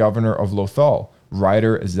former governor of Lothal,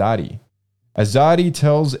 Ryder Azadi. Azadi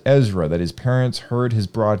tells Ezra that his parents heard his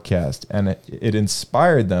broadcast and it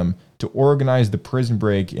inspired them to organize the prison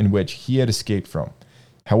break in which he had escaped from.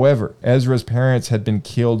 However, Ezra's parents had been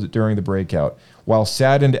killed during the breakout. While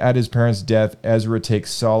saddened at his parents' death, Ezra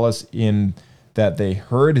takes solace in that they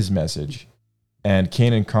heard his message, and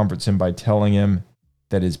Kanan comforts him by telling him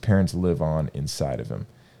that his parents live on inside of him.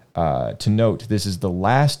 To note, this is the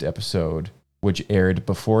last episode which aired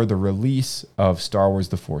before the release of Star Wars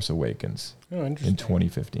The Force Awakens in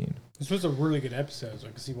 2015. This was a really good episode, so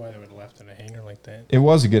I can see why they would have left in a hanger like that. It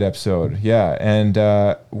was a good episode, yeah. And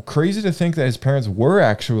crazy to think that his parents were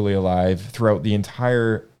actually alive throughout the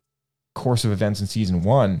entire course of events in season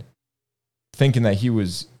 1, thinking that he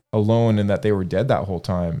was alone and that they were dead that whole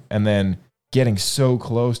time. And then getting so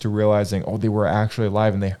close to realizing, oh, they were actually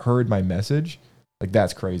alive and they heard my message. Like,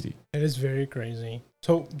 that's crazy. It is very crazy.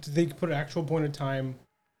 So, did they put an actual point of time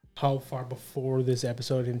how far before this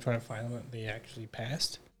episode, him trying to find them, that they actually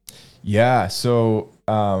passed? Yeah, so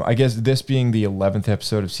I guess this being the 11th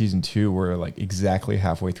episode of season 2, we're like exactly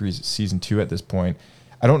halfway through season 2 at this point.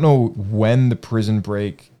 I don't know when the prison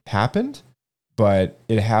break happened, but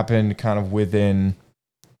it happened kind of within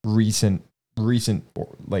recent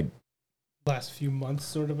like last few months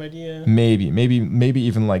sort of idea. Maybe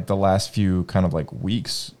even like the last few kind of like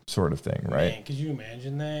weeks sort of thing, right? Man, could you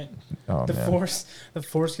imagine that? Oh, the man.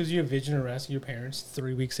 Force gives you a vision of rescue your parents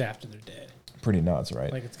 3 weeks after they're dead. Pretty nuts,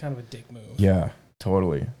 right? Like, it's kind of a dick move. Yeah,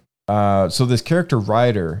 totally. So this character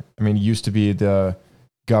Ryder, I mean, he used to be the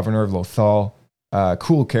governor of Lothal.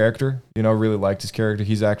 Cool character, really liked his character.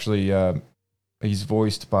 He's actually he's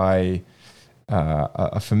voiced by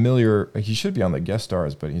a familiar. He should be on the guest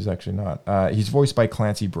stars, but he's actually not. He's voiced by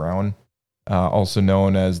Clancy Brown, also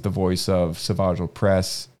known as the voice of Savage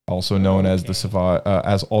Opress, also known as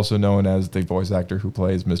also known as the voice actor who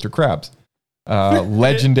plays Mr. Krabs.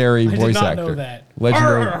 Legendary voice actor. I did not know that.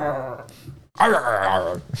 Legendary.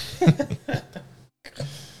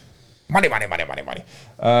 Money.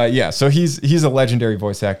 Yeah, so he's a legendary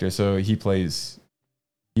voice actor. So he plays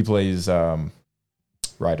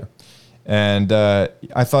Ryder, and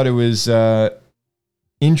I thought it was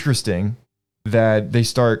interesting that they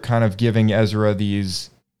start kind of giving Ezra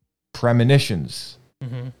these premonitions.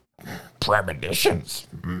 Mm-hmm. Premonitions.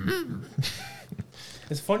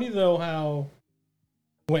 It's funny though how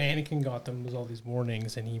when Anakin got them, there's all these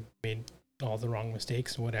warnings, and he made all the wrong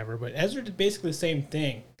mistakes and whatever. But Ezra did basically the same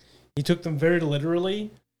thing. He took them very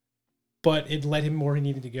literally, but it led him where he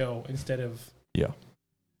needed to go instead of. Yeah.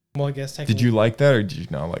 Well, I guess technically. Did you like that, or did you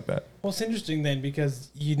not like that? Well, it's interesting then because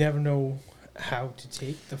you never know how to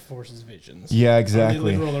take the Force's visions. Yeah,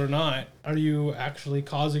 exactly. Are they literal or not? Are you actually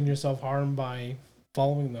causing yourself harm by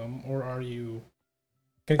following them, or are you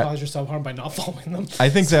going to cause yourself harm by not following them? I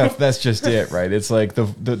think that's just it, right? It's like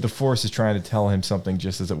the Force is trying to tell him something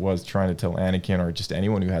just as it was trying to tell Anakin or just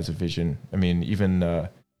anyone who has a vision. I mean, even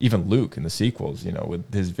Luke in the sequels,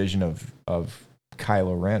 with his vision of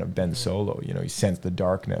Kylo Ren, of Ben Solo, he sensed the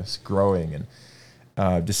darkness growing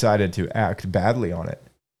and decided to act badly on it,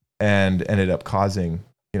 and ended up causing,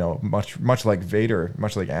 much like Vader,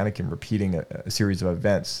 much like Anakin, repeating a series of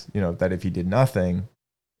events, that if he did nothing,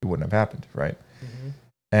 it wouldn't have happened, right? Mm-hmm.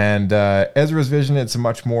 And Ezra's vision, it's a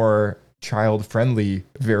much more child-friendly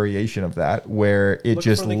variation of that, where it Look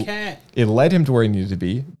just for the cat. It led him to where he needed to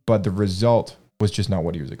be, but the result was just not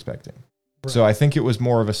what he was expecting. Right. So I think it was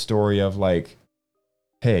more of a story of like,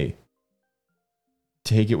 hey,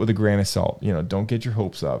 take it with a grain of salt. Don't get your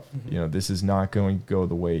hopes up. Mm-hmm. This is not going to go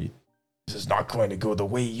the way. This is not going to go the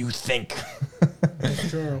way you think. That's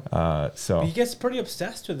true. So but he gets pretty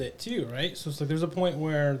obsessed with it too, right? So it's like there's a point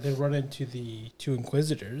where they run into the two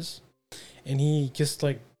Inquisitors, and he just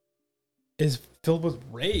like is filled with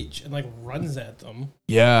rage and like runs at them.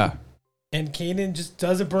 Yeah. And Kanan just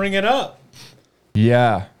doesn't bring it up.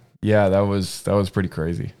 Yeah, that was pretty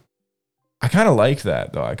crazy. I kind of like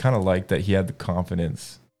that though. I kind of like that he had the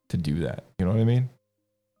confidence to do that. You know what I mean?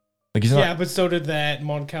 Like he's but so did that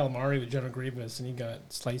Mon Calamari with General Grievous, and he got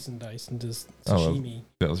sliced and diced into sashimi. Oh,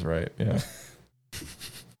 that was right. Yeah.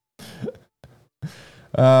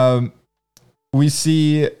 We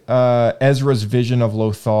see Ezra's vision of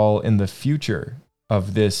Lothal in the future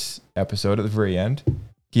of this episode at the very end.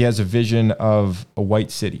 He has a vision of a white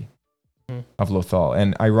city. Of Lothal,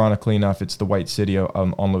 and ironically enough, it's the white city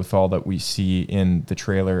on Lothal that we see in the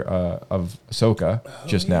trailer of Ahsoka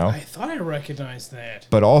now. I thought I recognized that.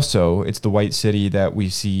 But also, it's the white city that we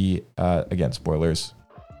see again. Spoilers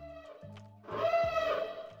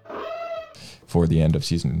for the end of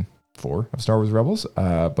season 4 of Star Wars Rebels.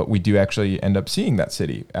 But we do actually end up seeing that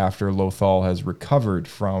city after Lothal has recovered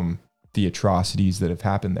from the atrocities that have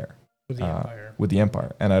happened there with the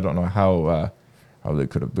Empire. And I don't know how they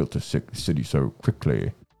could have built a city so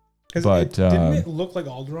quickly. But didn't it look like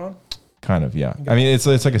Alderaan? Kind of, yeah. I mean, it's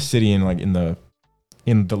like a city in the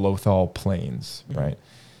Lothal Plains, right?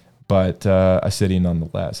 But a city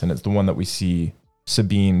nonetheless, and it's the one that we see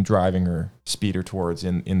Sabine driving her speeder towards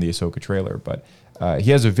in the Ahsoka trailer. But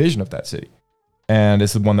he has a vision of that city, and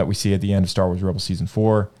it's the one that we see at the end of Star Wars Rebels season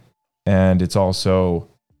 4, and it's also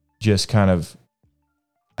just kind of,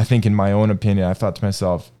 I think, in my own opinion, I thought to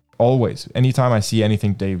myself, always, anytime I see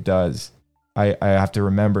anything Dave does, I have to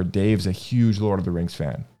remember Dave's a huge Lord of the Rings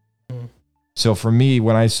fan. So for me,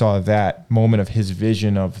 when I saw that moment of his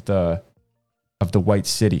vision of the White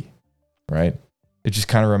City, right, it just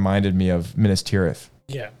kind of reminded me of Minas Tirith.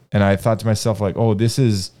 Yeah. And I thought to myself, like, oh, this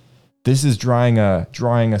is this is drawing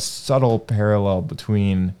a subtle parallel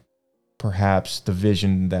between perhaps the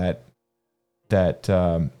vision that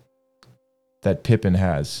Pippin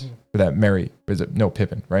has, or that Merry,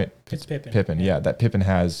 Pippin, right? It's Pippin. Pippin, yeah, that Pippin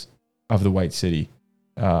has of the White City.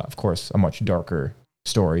 Of course, a much darker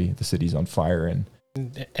story. The city's on fire, and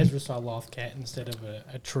Ezra saw a Lothcat instead of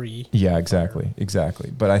a tree. Yeah, exactly.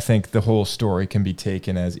 But I think the whole story can be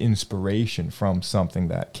taken as inspiration from something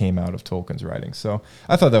that came out of Tolkien's writing. So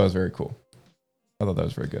I thought that was very cool. I thought that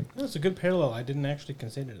was very good. That's a good parallel. I didn't actually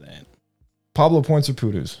consider that. Pablo points or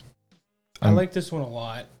Poodoo's? I like this one a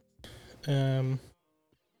lot. I'm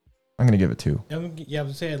going to give it 2. I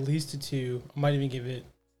would say at least a 2. I might even give it...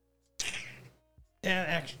 Yeah,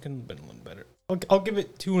 actually couldn't have been a little better. I'll give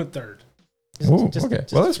it 2 1/3. Oh, okay.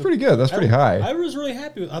 Well, that's pretty good. That's pretty high. I was really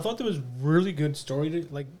happy with. I thought there was really good story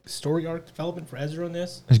arc development for Ezra on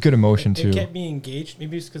this. There's good emotion too. It kept me engaged.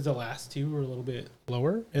 Maybe it's because the last 2 were a little bit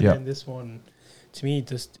lower, and then this one, to me,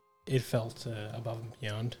 it felt above and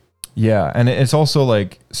beyond. Yeah, and it's also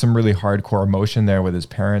like some really hardcore emotion there with his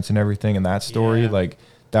parents and everything in that story. Yeah. Like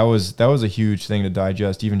that was a huge thing to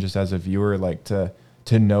digest, even just as a viewer. Like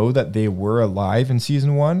to know that they were alive in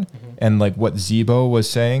season 1, and like what Zebo was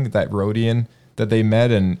saying, that Rodian that they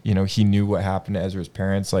met, and he knew what happened to Ezra's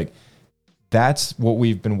parents. Like that's what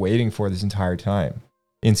we've been waiting for this entire time.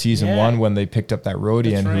 In season 1, when they picked up that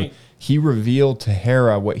Rodian, who he revealed to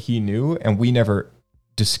Hera what he knew, and we never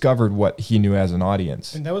discovered what he knew as an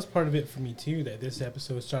audience. And that was part of it for me too, that this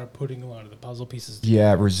episode started putting a lot of the puzzle pieces together.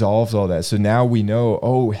 Yeah, it resolved all that. So now we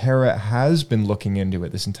know, Hera has been looking into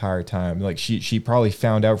it this entire time. Like she probably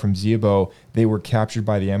found out from Zebo they were captured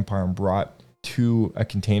by the Empire and brought to a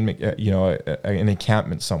containment, an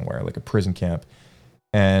encampment somewhere, like a prison camp.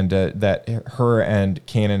 And that her and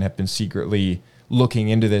Kanan have been secretly looking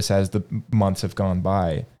into this as the months have gone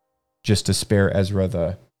by, just to spare Ezra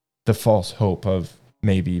the false hope of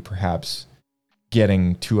maybe perhaps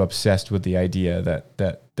getting too obsessed with the idea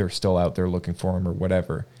that they're still out there looking for him or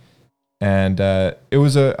whatever. And I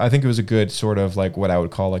think it was a good sort of like what I would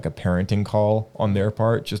call like a parenting call on their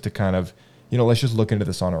part, just to kind of, let's just look into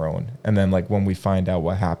this on our own. And then like when we find out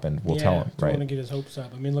what happened, we'll tell him, right? Don't want to get his hopes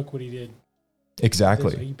up. I mean, look what he did.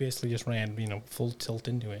 Exactly. He basically just ran, full tilt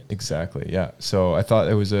into it. Exactly. Yeah. So I thought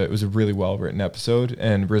it was a really well written episode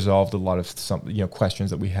and resolved a lot of some questions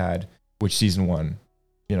that we had, which season 1,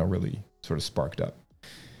 really sort of sparked up.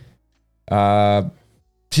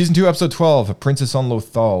 Season 2, episode 12, A Princess on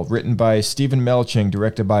Lothal, written by Stephen Melching,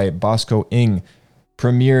 directed by Bosco Ing,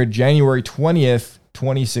 premiered January 20th,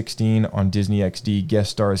 2016 on Disney XD.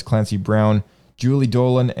 Guest stars Clancy Brown, Julie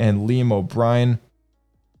Dolan, and Liam O'Brien.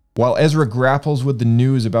 While Ezra grapples with the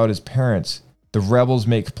news about his parents, the rebels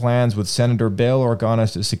make plans with Senator Bail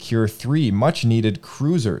Organa to secure 3 much-needed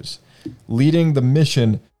cruisers. Leading the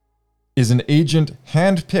mission is an agent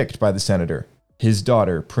handpicked by the senator, his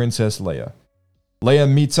daughter, Princess Leia.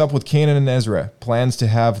 Leia meets up with Kanan and Ezra, plans to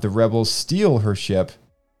have the rebels steal her ship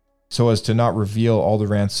so as to not reveal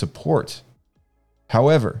Alderaan's support.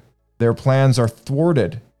 However, their plans are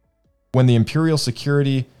thwarted when the Imperial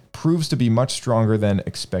security proves to be much stronger than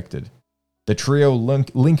expected. The trio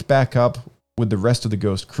link back up with the rest of the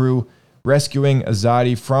Ghost crew, rescuing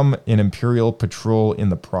Azadi from an Imperial patrol in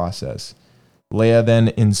the process. Leia then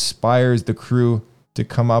inspires the crew to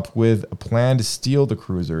come up with a plan to steal the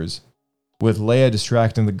cruisers, with Leia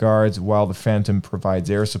distracting the guards while the Phantom provides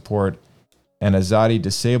air support, and Azadi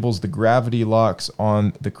disables the gravity locks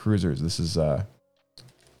on the cruisers. This is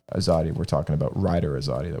Azadi. We're talking about Ryder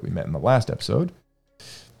Azadi that we met in the last episode.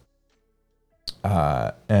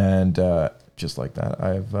 And just like that,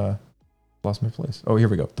 I've lost my place. Oh, here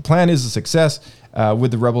we go. The plan is a success,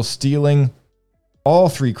 with the rebels stealing all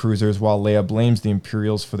 3 cruisers, while Leia blames the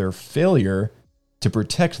Imperials for their failure to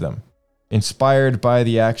protect them. Inspired by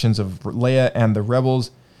the actions of Leia and the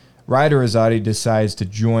rebels, Ryder Azadi decides to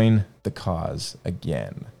join the cause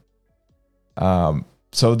again.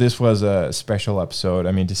 So this was a special episode.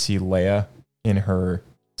 I mean, to see Leia in her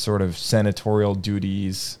sort of senatorial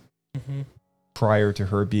duties prior to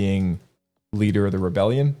her being leader of the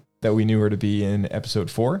rebellion that we knew her to be in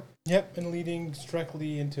episode 4. Yep, and leading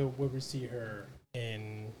directly into where we see her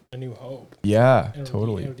in A New Hope. Yeah, Or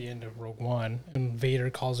totally. At the end of Rogue One, and Vader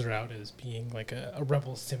calls her out as being like a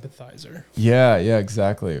rebel sympathizer. Yeah,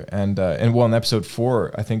 exactly. And well, in episode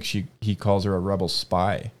 4, I think he calls her a rebel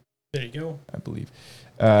spy. There you go. I believe.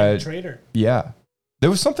 Traitor. Yeah. There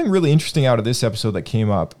was something really interesting out of this episode that came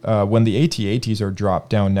up. When the AT-ATs are dropped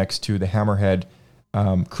down next to the Hammerhead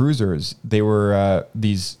cruisers, they were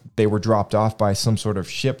dropped off by some sort of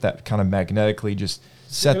ship that kind of magnetically just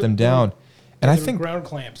set them down. And I think ground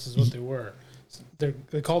clamps is what they were.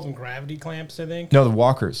 they called them gravity clamps, I think. No, the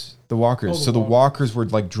walkers. The walkers. Oh, So the walkers were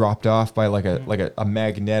like dropped off by like a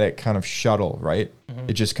magnetic kind of shuttle, right?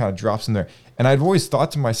 It just kind of drops in there. And I'd always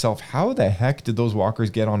thought to myself, how the heck did those walkers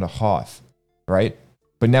get onto Hoth, right?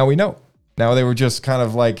 But now we know. Now they were just kind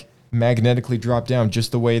of like magnetically dropped down,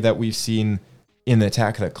 just the way that we've seen in the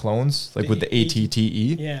Attack of the Clones, like with the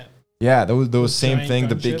ATTE. Yeah. Yeah, those same giant thing,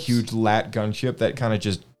 the big, gunships. huge lat gunship that kind of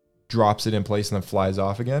just drops it in place and then flies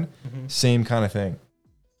off again. Same kind of thing.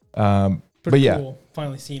 But yeah, cool.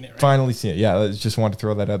 Finally seen it, right? finally seen it. Yeah, I just wanted to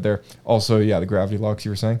throw that out there. Also, yeah, the gravity locks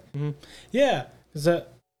you were saying. Yeah, because I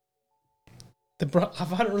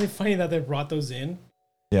found it really funny that they brought those in.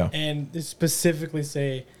 Yeah. And they specifically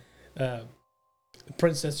say,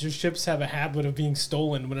 Princess, your ships have a habit of being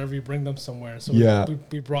stolen whenever you bring them somewhere. So Yeah.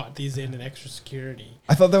 we brought these in extra security.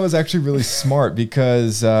 I thought that was actually really smart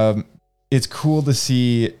because it's cool to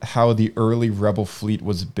see how the early Rebel fleet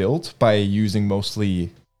was built by using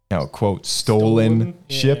mostly, quote, stolen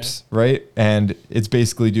ships, right? And it's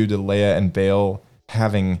basically due to Leia and Bail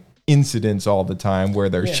having incidents all the time where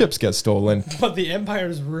their ships get stolen. But the Empire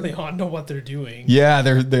is really on to what they're doing. Yeah,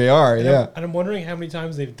 they are. And I'm wondering how many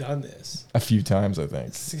times they've done this. A few times, I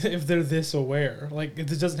think. If they're this aware, like if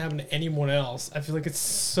this doesn't happen to anyone else, I feel like it's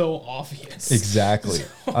so obvious. Exactly.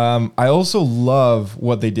 I also love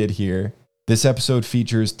what they did here. This episode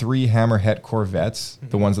features 3 Hammerhead Corvettes,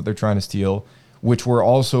 the ones that they're trying to steal, which were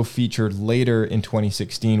also featured later in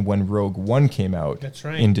 2016 when Rogue One came out. That's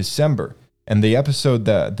right. In December. And the episode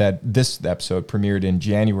this episode premiered in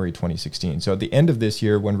January 2016. So at the end of this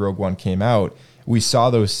year, when Rogue One came out, we saw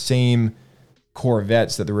those same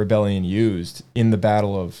Corvettes that the Rebellion used in the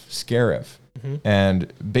Battle of Scarif,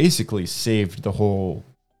 and basically saved the whole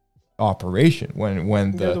operation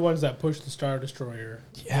when they're the ones that pushed the Star Destroyer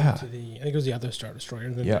into the, I think it was the other Star Destroyer,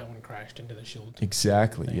 and then that one crashed into the shield.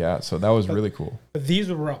 Exactly, yeah. So that was really cool. But these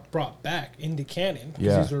were brought back into canon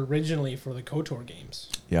because these were originally for the KOTOR games.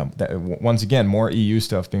 Yeah, once again, more EU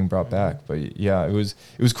stuff being brought back. But yeah, it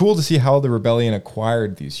was cool to see how the Rebellion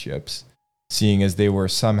acquired these ships, seeing as they were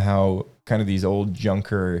somehow kind of these old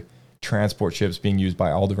junker transport ships being used by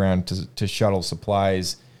Alderaan to shuttle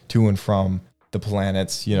supplies to and from the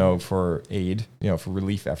planets, for aid, for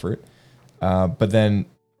relief effort. But then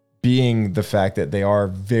being the fact that they are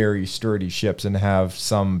very sturdy ships and have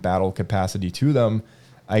some battle capacity to them,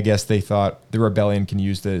 I guess they thought the Rebellion can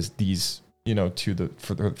use these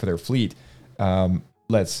for their fleet.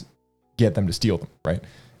 Let's get them to steal them, right?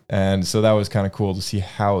 And so that was kind of cool to see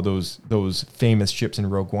how those famous ships in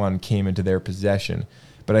Rogue One came into their possession.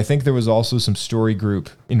 But I think there was also some story group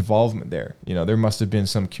involvement there. There must have been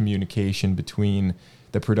some communication between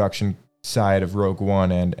the production side of Rogue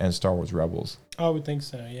One and Star Wars Rebels. I would think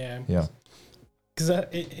so, yeah. Yeah. Because I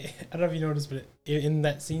don't know if you noticed, but in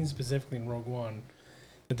that scene specifically in Rogue One,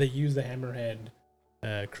 that they use the Hammerhead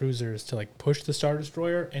cruisers to like push the Star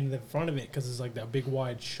Destroyer into the front of it because it's like that big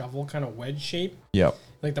wide shovel kind of wedge shape. Yep.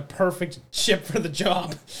 Like the perfect ship for the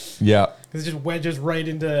job. Yeah. Because it just wedges right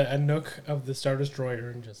into a nook of the Star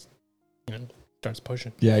Destroyer and just starts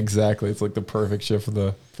pushing. Yeah, exactly. It's like the perfect ship for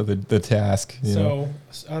the task. So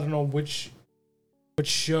I don't know which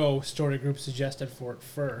show story group suggested for it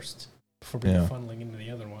first before being funneling into the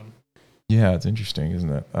other one. Yeah, it's interesting, isn't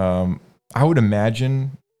it? I would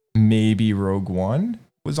imagine maybe Rogue One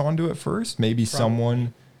was onto it first. Maybe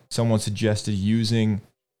someone suggested using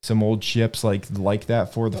some old ships like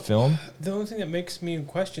that for the film. The only thing that makes me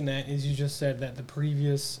question that is you just said that the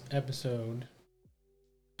previous episode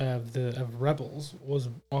of Rebels was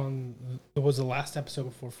the last episode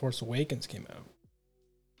before Force Awakens came out.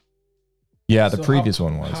 Yeah, the previous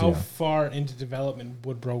one was. How far into development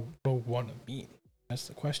would Rogue One have been? That's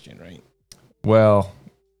the question, right? Well,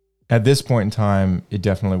 at this point in time, it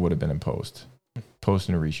definitely would have been in post and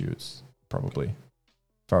reshoots, probably.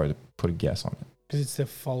 If I were to put a guess on it. Because it's the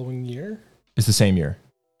following year? It's the same year.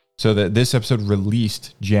 So this episode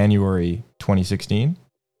released January 2016.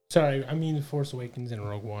 Sorry, I mean Force Awakens and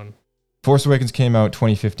Rogue One. Force Awakens came out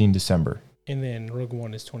 2015 December. And then Rogue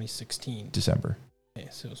One is 2016. December. Okay,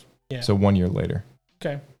 so So 1 year later.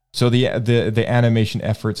 Okay. So the animation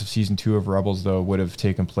efforts of season 2 of Rebels though would have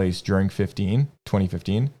taken place during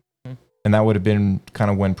 2015. And that would have been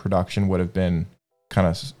kind of when production would have been kind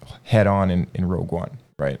of head on in Rogue One,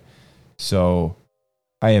 right? So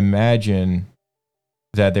I imagine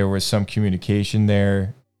that there was some communication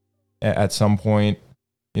there at some point,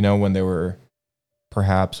 when they were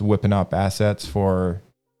perhaps whipping up assets for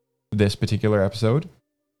this particular episode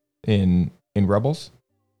in Rebels.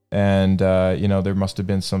 And, there must have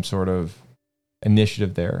been some sort of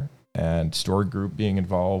initiative there and story group being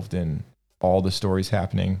involved in all the stories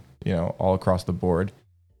happening all across the board,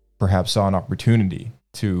 perhaps saw an opportunity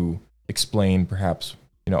to explain perhaps,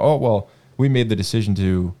 oh, well, we made the decision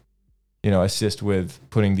to, assist with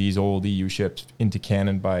putting these old EU ships into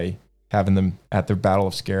canon by having them at the Battle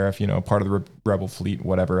of Scarif, part of the Rebel fleet,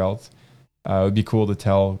 whatever else. It would be cool to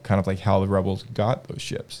tell kind of like how the Rebels got those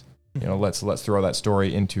ships. Let's throw that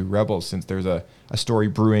story into Rebels, since there's a story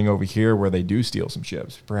brewing over here where they do steal some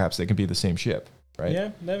ships. Perhaps they can be the same ship, right?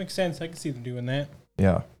 Yeah, that makes sense. I can see them doing that.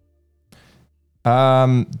 Yeah.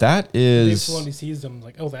 That is... Dave Filoni sees them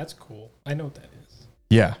like, oh, that's cool. I know what that is.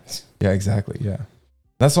 Yeah. Yeah, exactly. Yeah.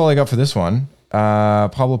 That's all I got for this one.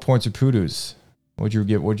 Pablo Points or Poodoos. What'd you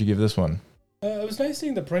give this one? It was nice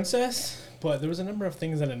seeing the princess, but there was a number of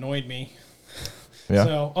things that annoyed me. Yeah.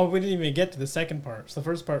 So, we didn't even get to the second part. So the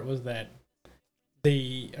first part was that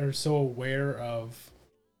they are so aware of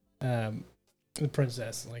the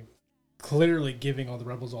princess, like clearly giving all the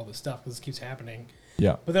rebels all this stuff because this keeps happening.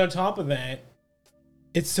 Yeah. But then on top of that,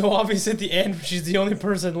 it's so obvious at the end she's the only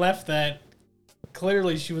person left that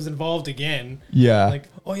clearly she was involved again. Yeah. Like,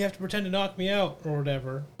 oh, you have to pretend to knock me out or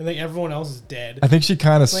whatever. And like everyone else is dead. I think she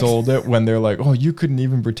kind of sold it when they're like, oh, you couldn't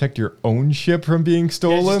even protect your own ship from being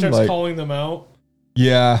stolen. Yeah, she starts like, calling them out.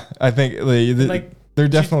 Yeah, I think they're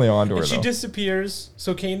definitely onto her. She disappears.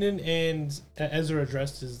 So Kanan and Ezra are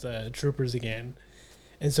dressed as the troopers again,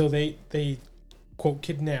 and so they quote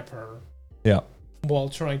kidnap her. Yeah. While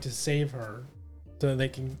trying to save her, so they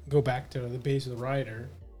can go back to the base of the rider,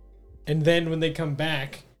 and then when they come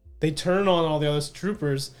back, they turn on all the other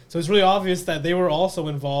troopers. So it's really obvious that they were also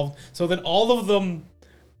involved. So then all of them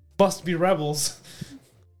must be rebels.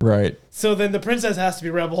 Right. So then the princess has to be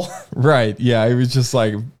rebel. Right. Yeah. It was just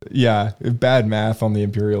like, bad math on the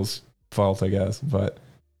Imperial's fault, I guess. But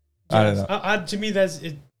I don't know. To me, that's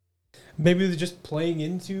it. Maybe they're just playing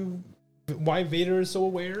into why Vader is so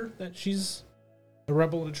aware that she's a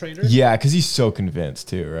rebel and a traitor. Yeah, because he's so convinced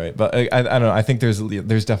too, right? But I don't know. I think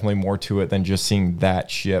there's definitely more to it than just seeing that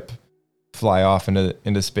ship fly off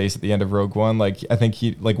into space at the end of Rogue One. Like, I think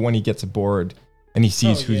when he gets aboard and he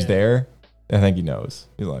sees who's there, I think he knows.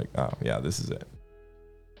 He's like, oh, yeah, this is it.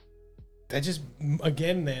 That just,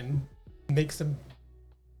 again, then makes them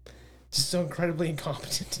just so incredibly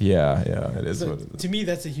incompetent. Yeah, it is. So, what it is. To me,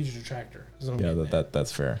 that's a huge detractor. Yeah,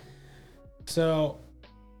 that's fair. So,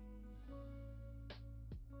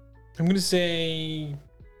 I'm going to say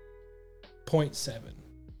 0.7.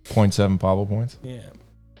 0.7 Pablo points? Yeah.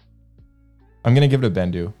 I'm going to give it a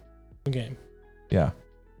Bendu. Okay. Yeah.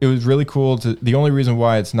 It was really cool the only reason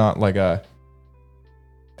why it's not like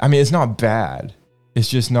it's not bad. It's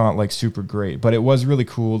just not like super great. But it was really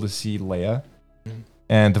cool to see Leia. Mm-hmm.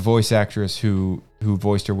 And the voice actress who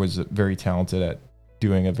voiced her was very talented at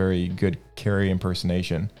doing a very good Carrie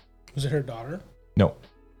impersonation. Was it her daughter? No,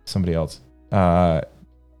 somebody else. What's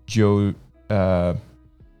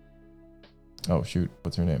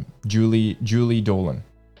her name? Julie Dolan.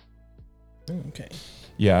 Okay.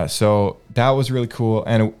 Yeah, so that was really cool.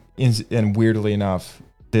 And weirdly enough,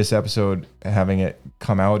 this episode, having it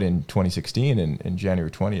come out in 2016 in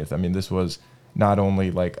January 20th, I mean, this was not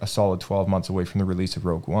only like a solid 12 months away from the release of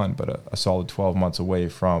Rogue One, but a solid 12 months away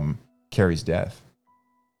from Carrie's death.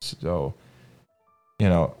 So,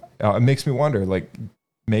 it makes me wonder, like,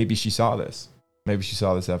 maybe she saw this. Maybe she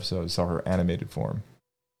saw this episode, saw her animated form.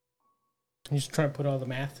 I'm just trying to put all the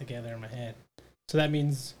math together in my head. So that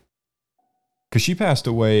means... Because she passed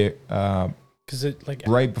away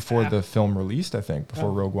right before the film released, I think, before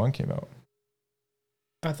Rogue One came out.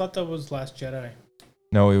 I thought that was Last Jedi.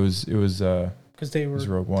 No, it was because they were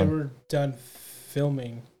Rogue One. They were done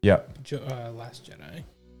filming. Yeah. Last Jedi.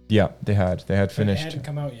 Yeah, they had finished. But it hadn't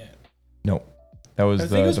come out yet. No, that was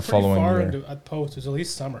the following year. At post, it was at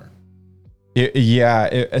least summer.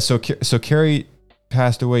 So Carrie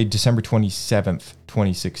passed away December 27th,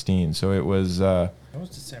 2016. So it was. That was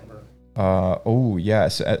December.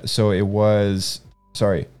 So it was.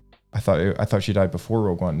 Sorry, I thought she died before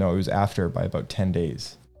Rogue One. No, it was after by about 10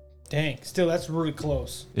 days. Dang, still that's really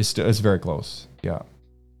close. It's very close. Yeah.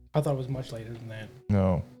 I thought it was much later than that.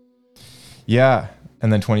 No. Yeah,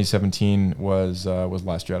 and then 2017 was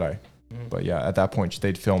Last Jedi. Mm-hmm. But yeah, at that point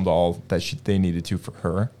they'd filmed all that they needed to for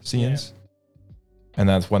her scenes. Yeah. And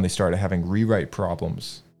that's when they started having rewrite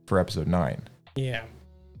problems for episode 9. Yeah.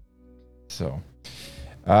 So,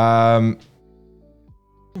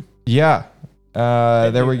 yeah.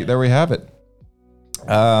 There we have it.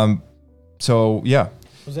 So yeah.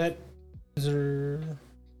 Is there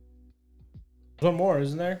one more,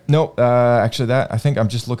 isn't there? No, actually I think I'm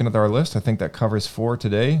just looking at our list. I think that covers 4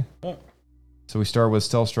 today. Oh. So we start with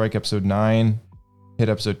Stealth Strike episode 9. hit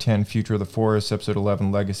episode 10, Future of the Forest, episode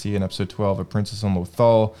 11, Legacy, and episode 12, A Princess on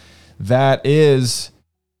Lothal. That is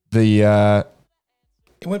the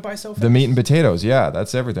It went by so fast. the meat and potatoes. Yeah,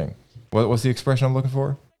 that's everything. What's the expression I'm looking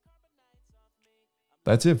for?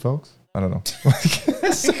 That's it, folks. I don't know.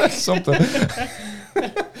 Something.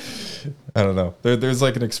 I don't know. There's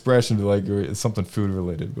like an expression to like it's something food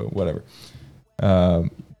related, but whatever.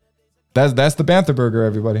 That's the Bantha Burger,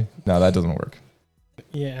 everybody. No, that doesn't work.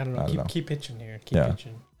 Yeah, I don't know. Keep pitching here. Keep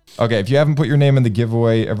pitching. Okay, if you haven't put your name in the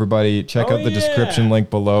giveaway, everybody check out the description link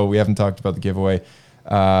below. We haven't talked about the giveaway.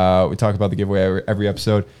 We talk about the giveaway every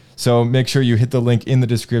episode. So make sure you hit the link in the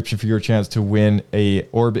description for your chance to win a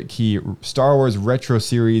Orbit Key Star Wars Retro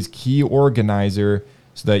Series key organizer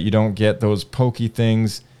so that you don't get those pokey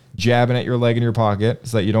things jabbing at your leg in your pocket,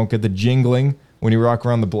 so that you don't get the jingling when you walk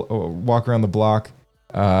around the block.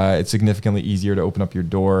 It's significantly easier to open up your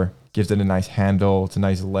door. Gives it a nice handle. It's a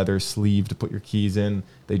nice leather sleeve to put your keys in.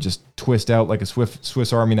 They just twist out like a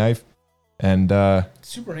Swiss Army knife. And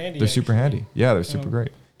super handy. They're super handy. Yeah, they're super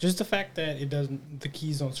great. Just the fact that the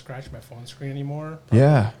keys don't scratch my phone screen anymore.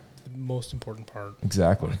 Yeah. The most important part.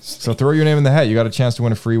 Exactly. Honestly. So throw your name in the hat. You got a chance to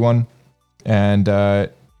win a free one. And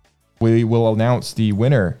we will announce the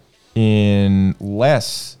winner in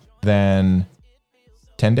less than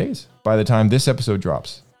 10 days by the time this episode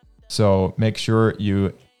drops. So make sure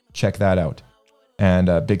you check that out. And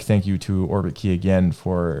a big thank you to Orbit Key again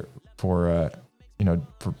for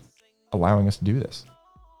allowing us to do this.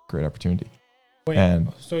 Great opportunity. Wait,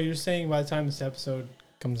 and so you're saying by the time this episode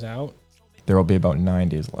comes out, there will be about 9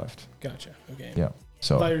 days left. Gotcha. Okay. Yeah.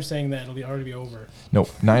 So I thought you were saying that it'll already be over. Nope,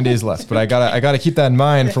 9 days left. But I gotta keep that in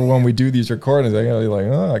mind for when we do these recordings. I gotta be like,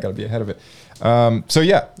 I gotta be ahead of it.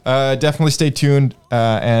 Definitely stay tuned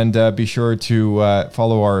and be sure to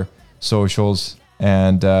follow our socials.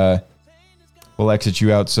 And we'll exit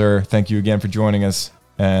you out, sir. Thank you again for joining us,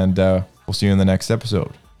 and we'll see you in the next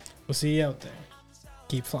episode. We'll see you out there.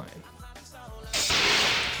 Keep flying.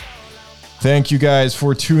 Thank you guys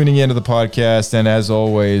for tuning into the podcast. And as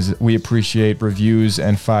always, we appreciate reviews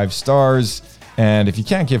and 5 stars. And if you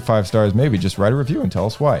can't give 5 stars, maybe just write a review and tell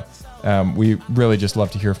us why. We really just love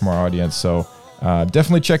to hear from our audience. So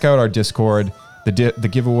definitely check out our Discord, the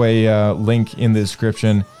giveaway link in the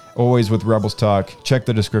description. Always with Rebels Talk. Check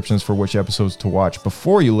the descriptions for which episodes to watch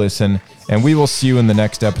before you listen. And we will see you in the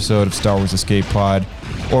next episode of Star Wars Escape Pod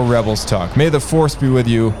or Rebels Talk. May the Force be with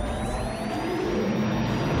you.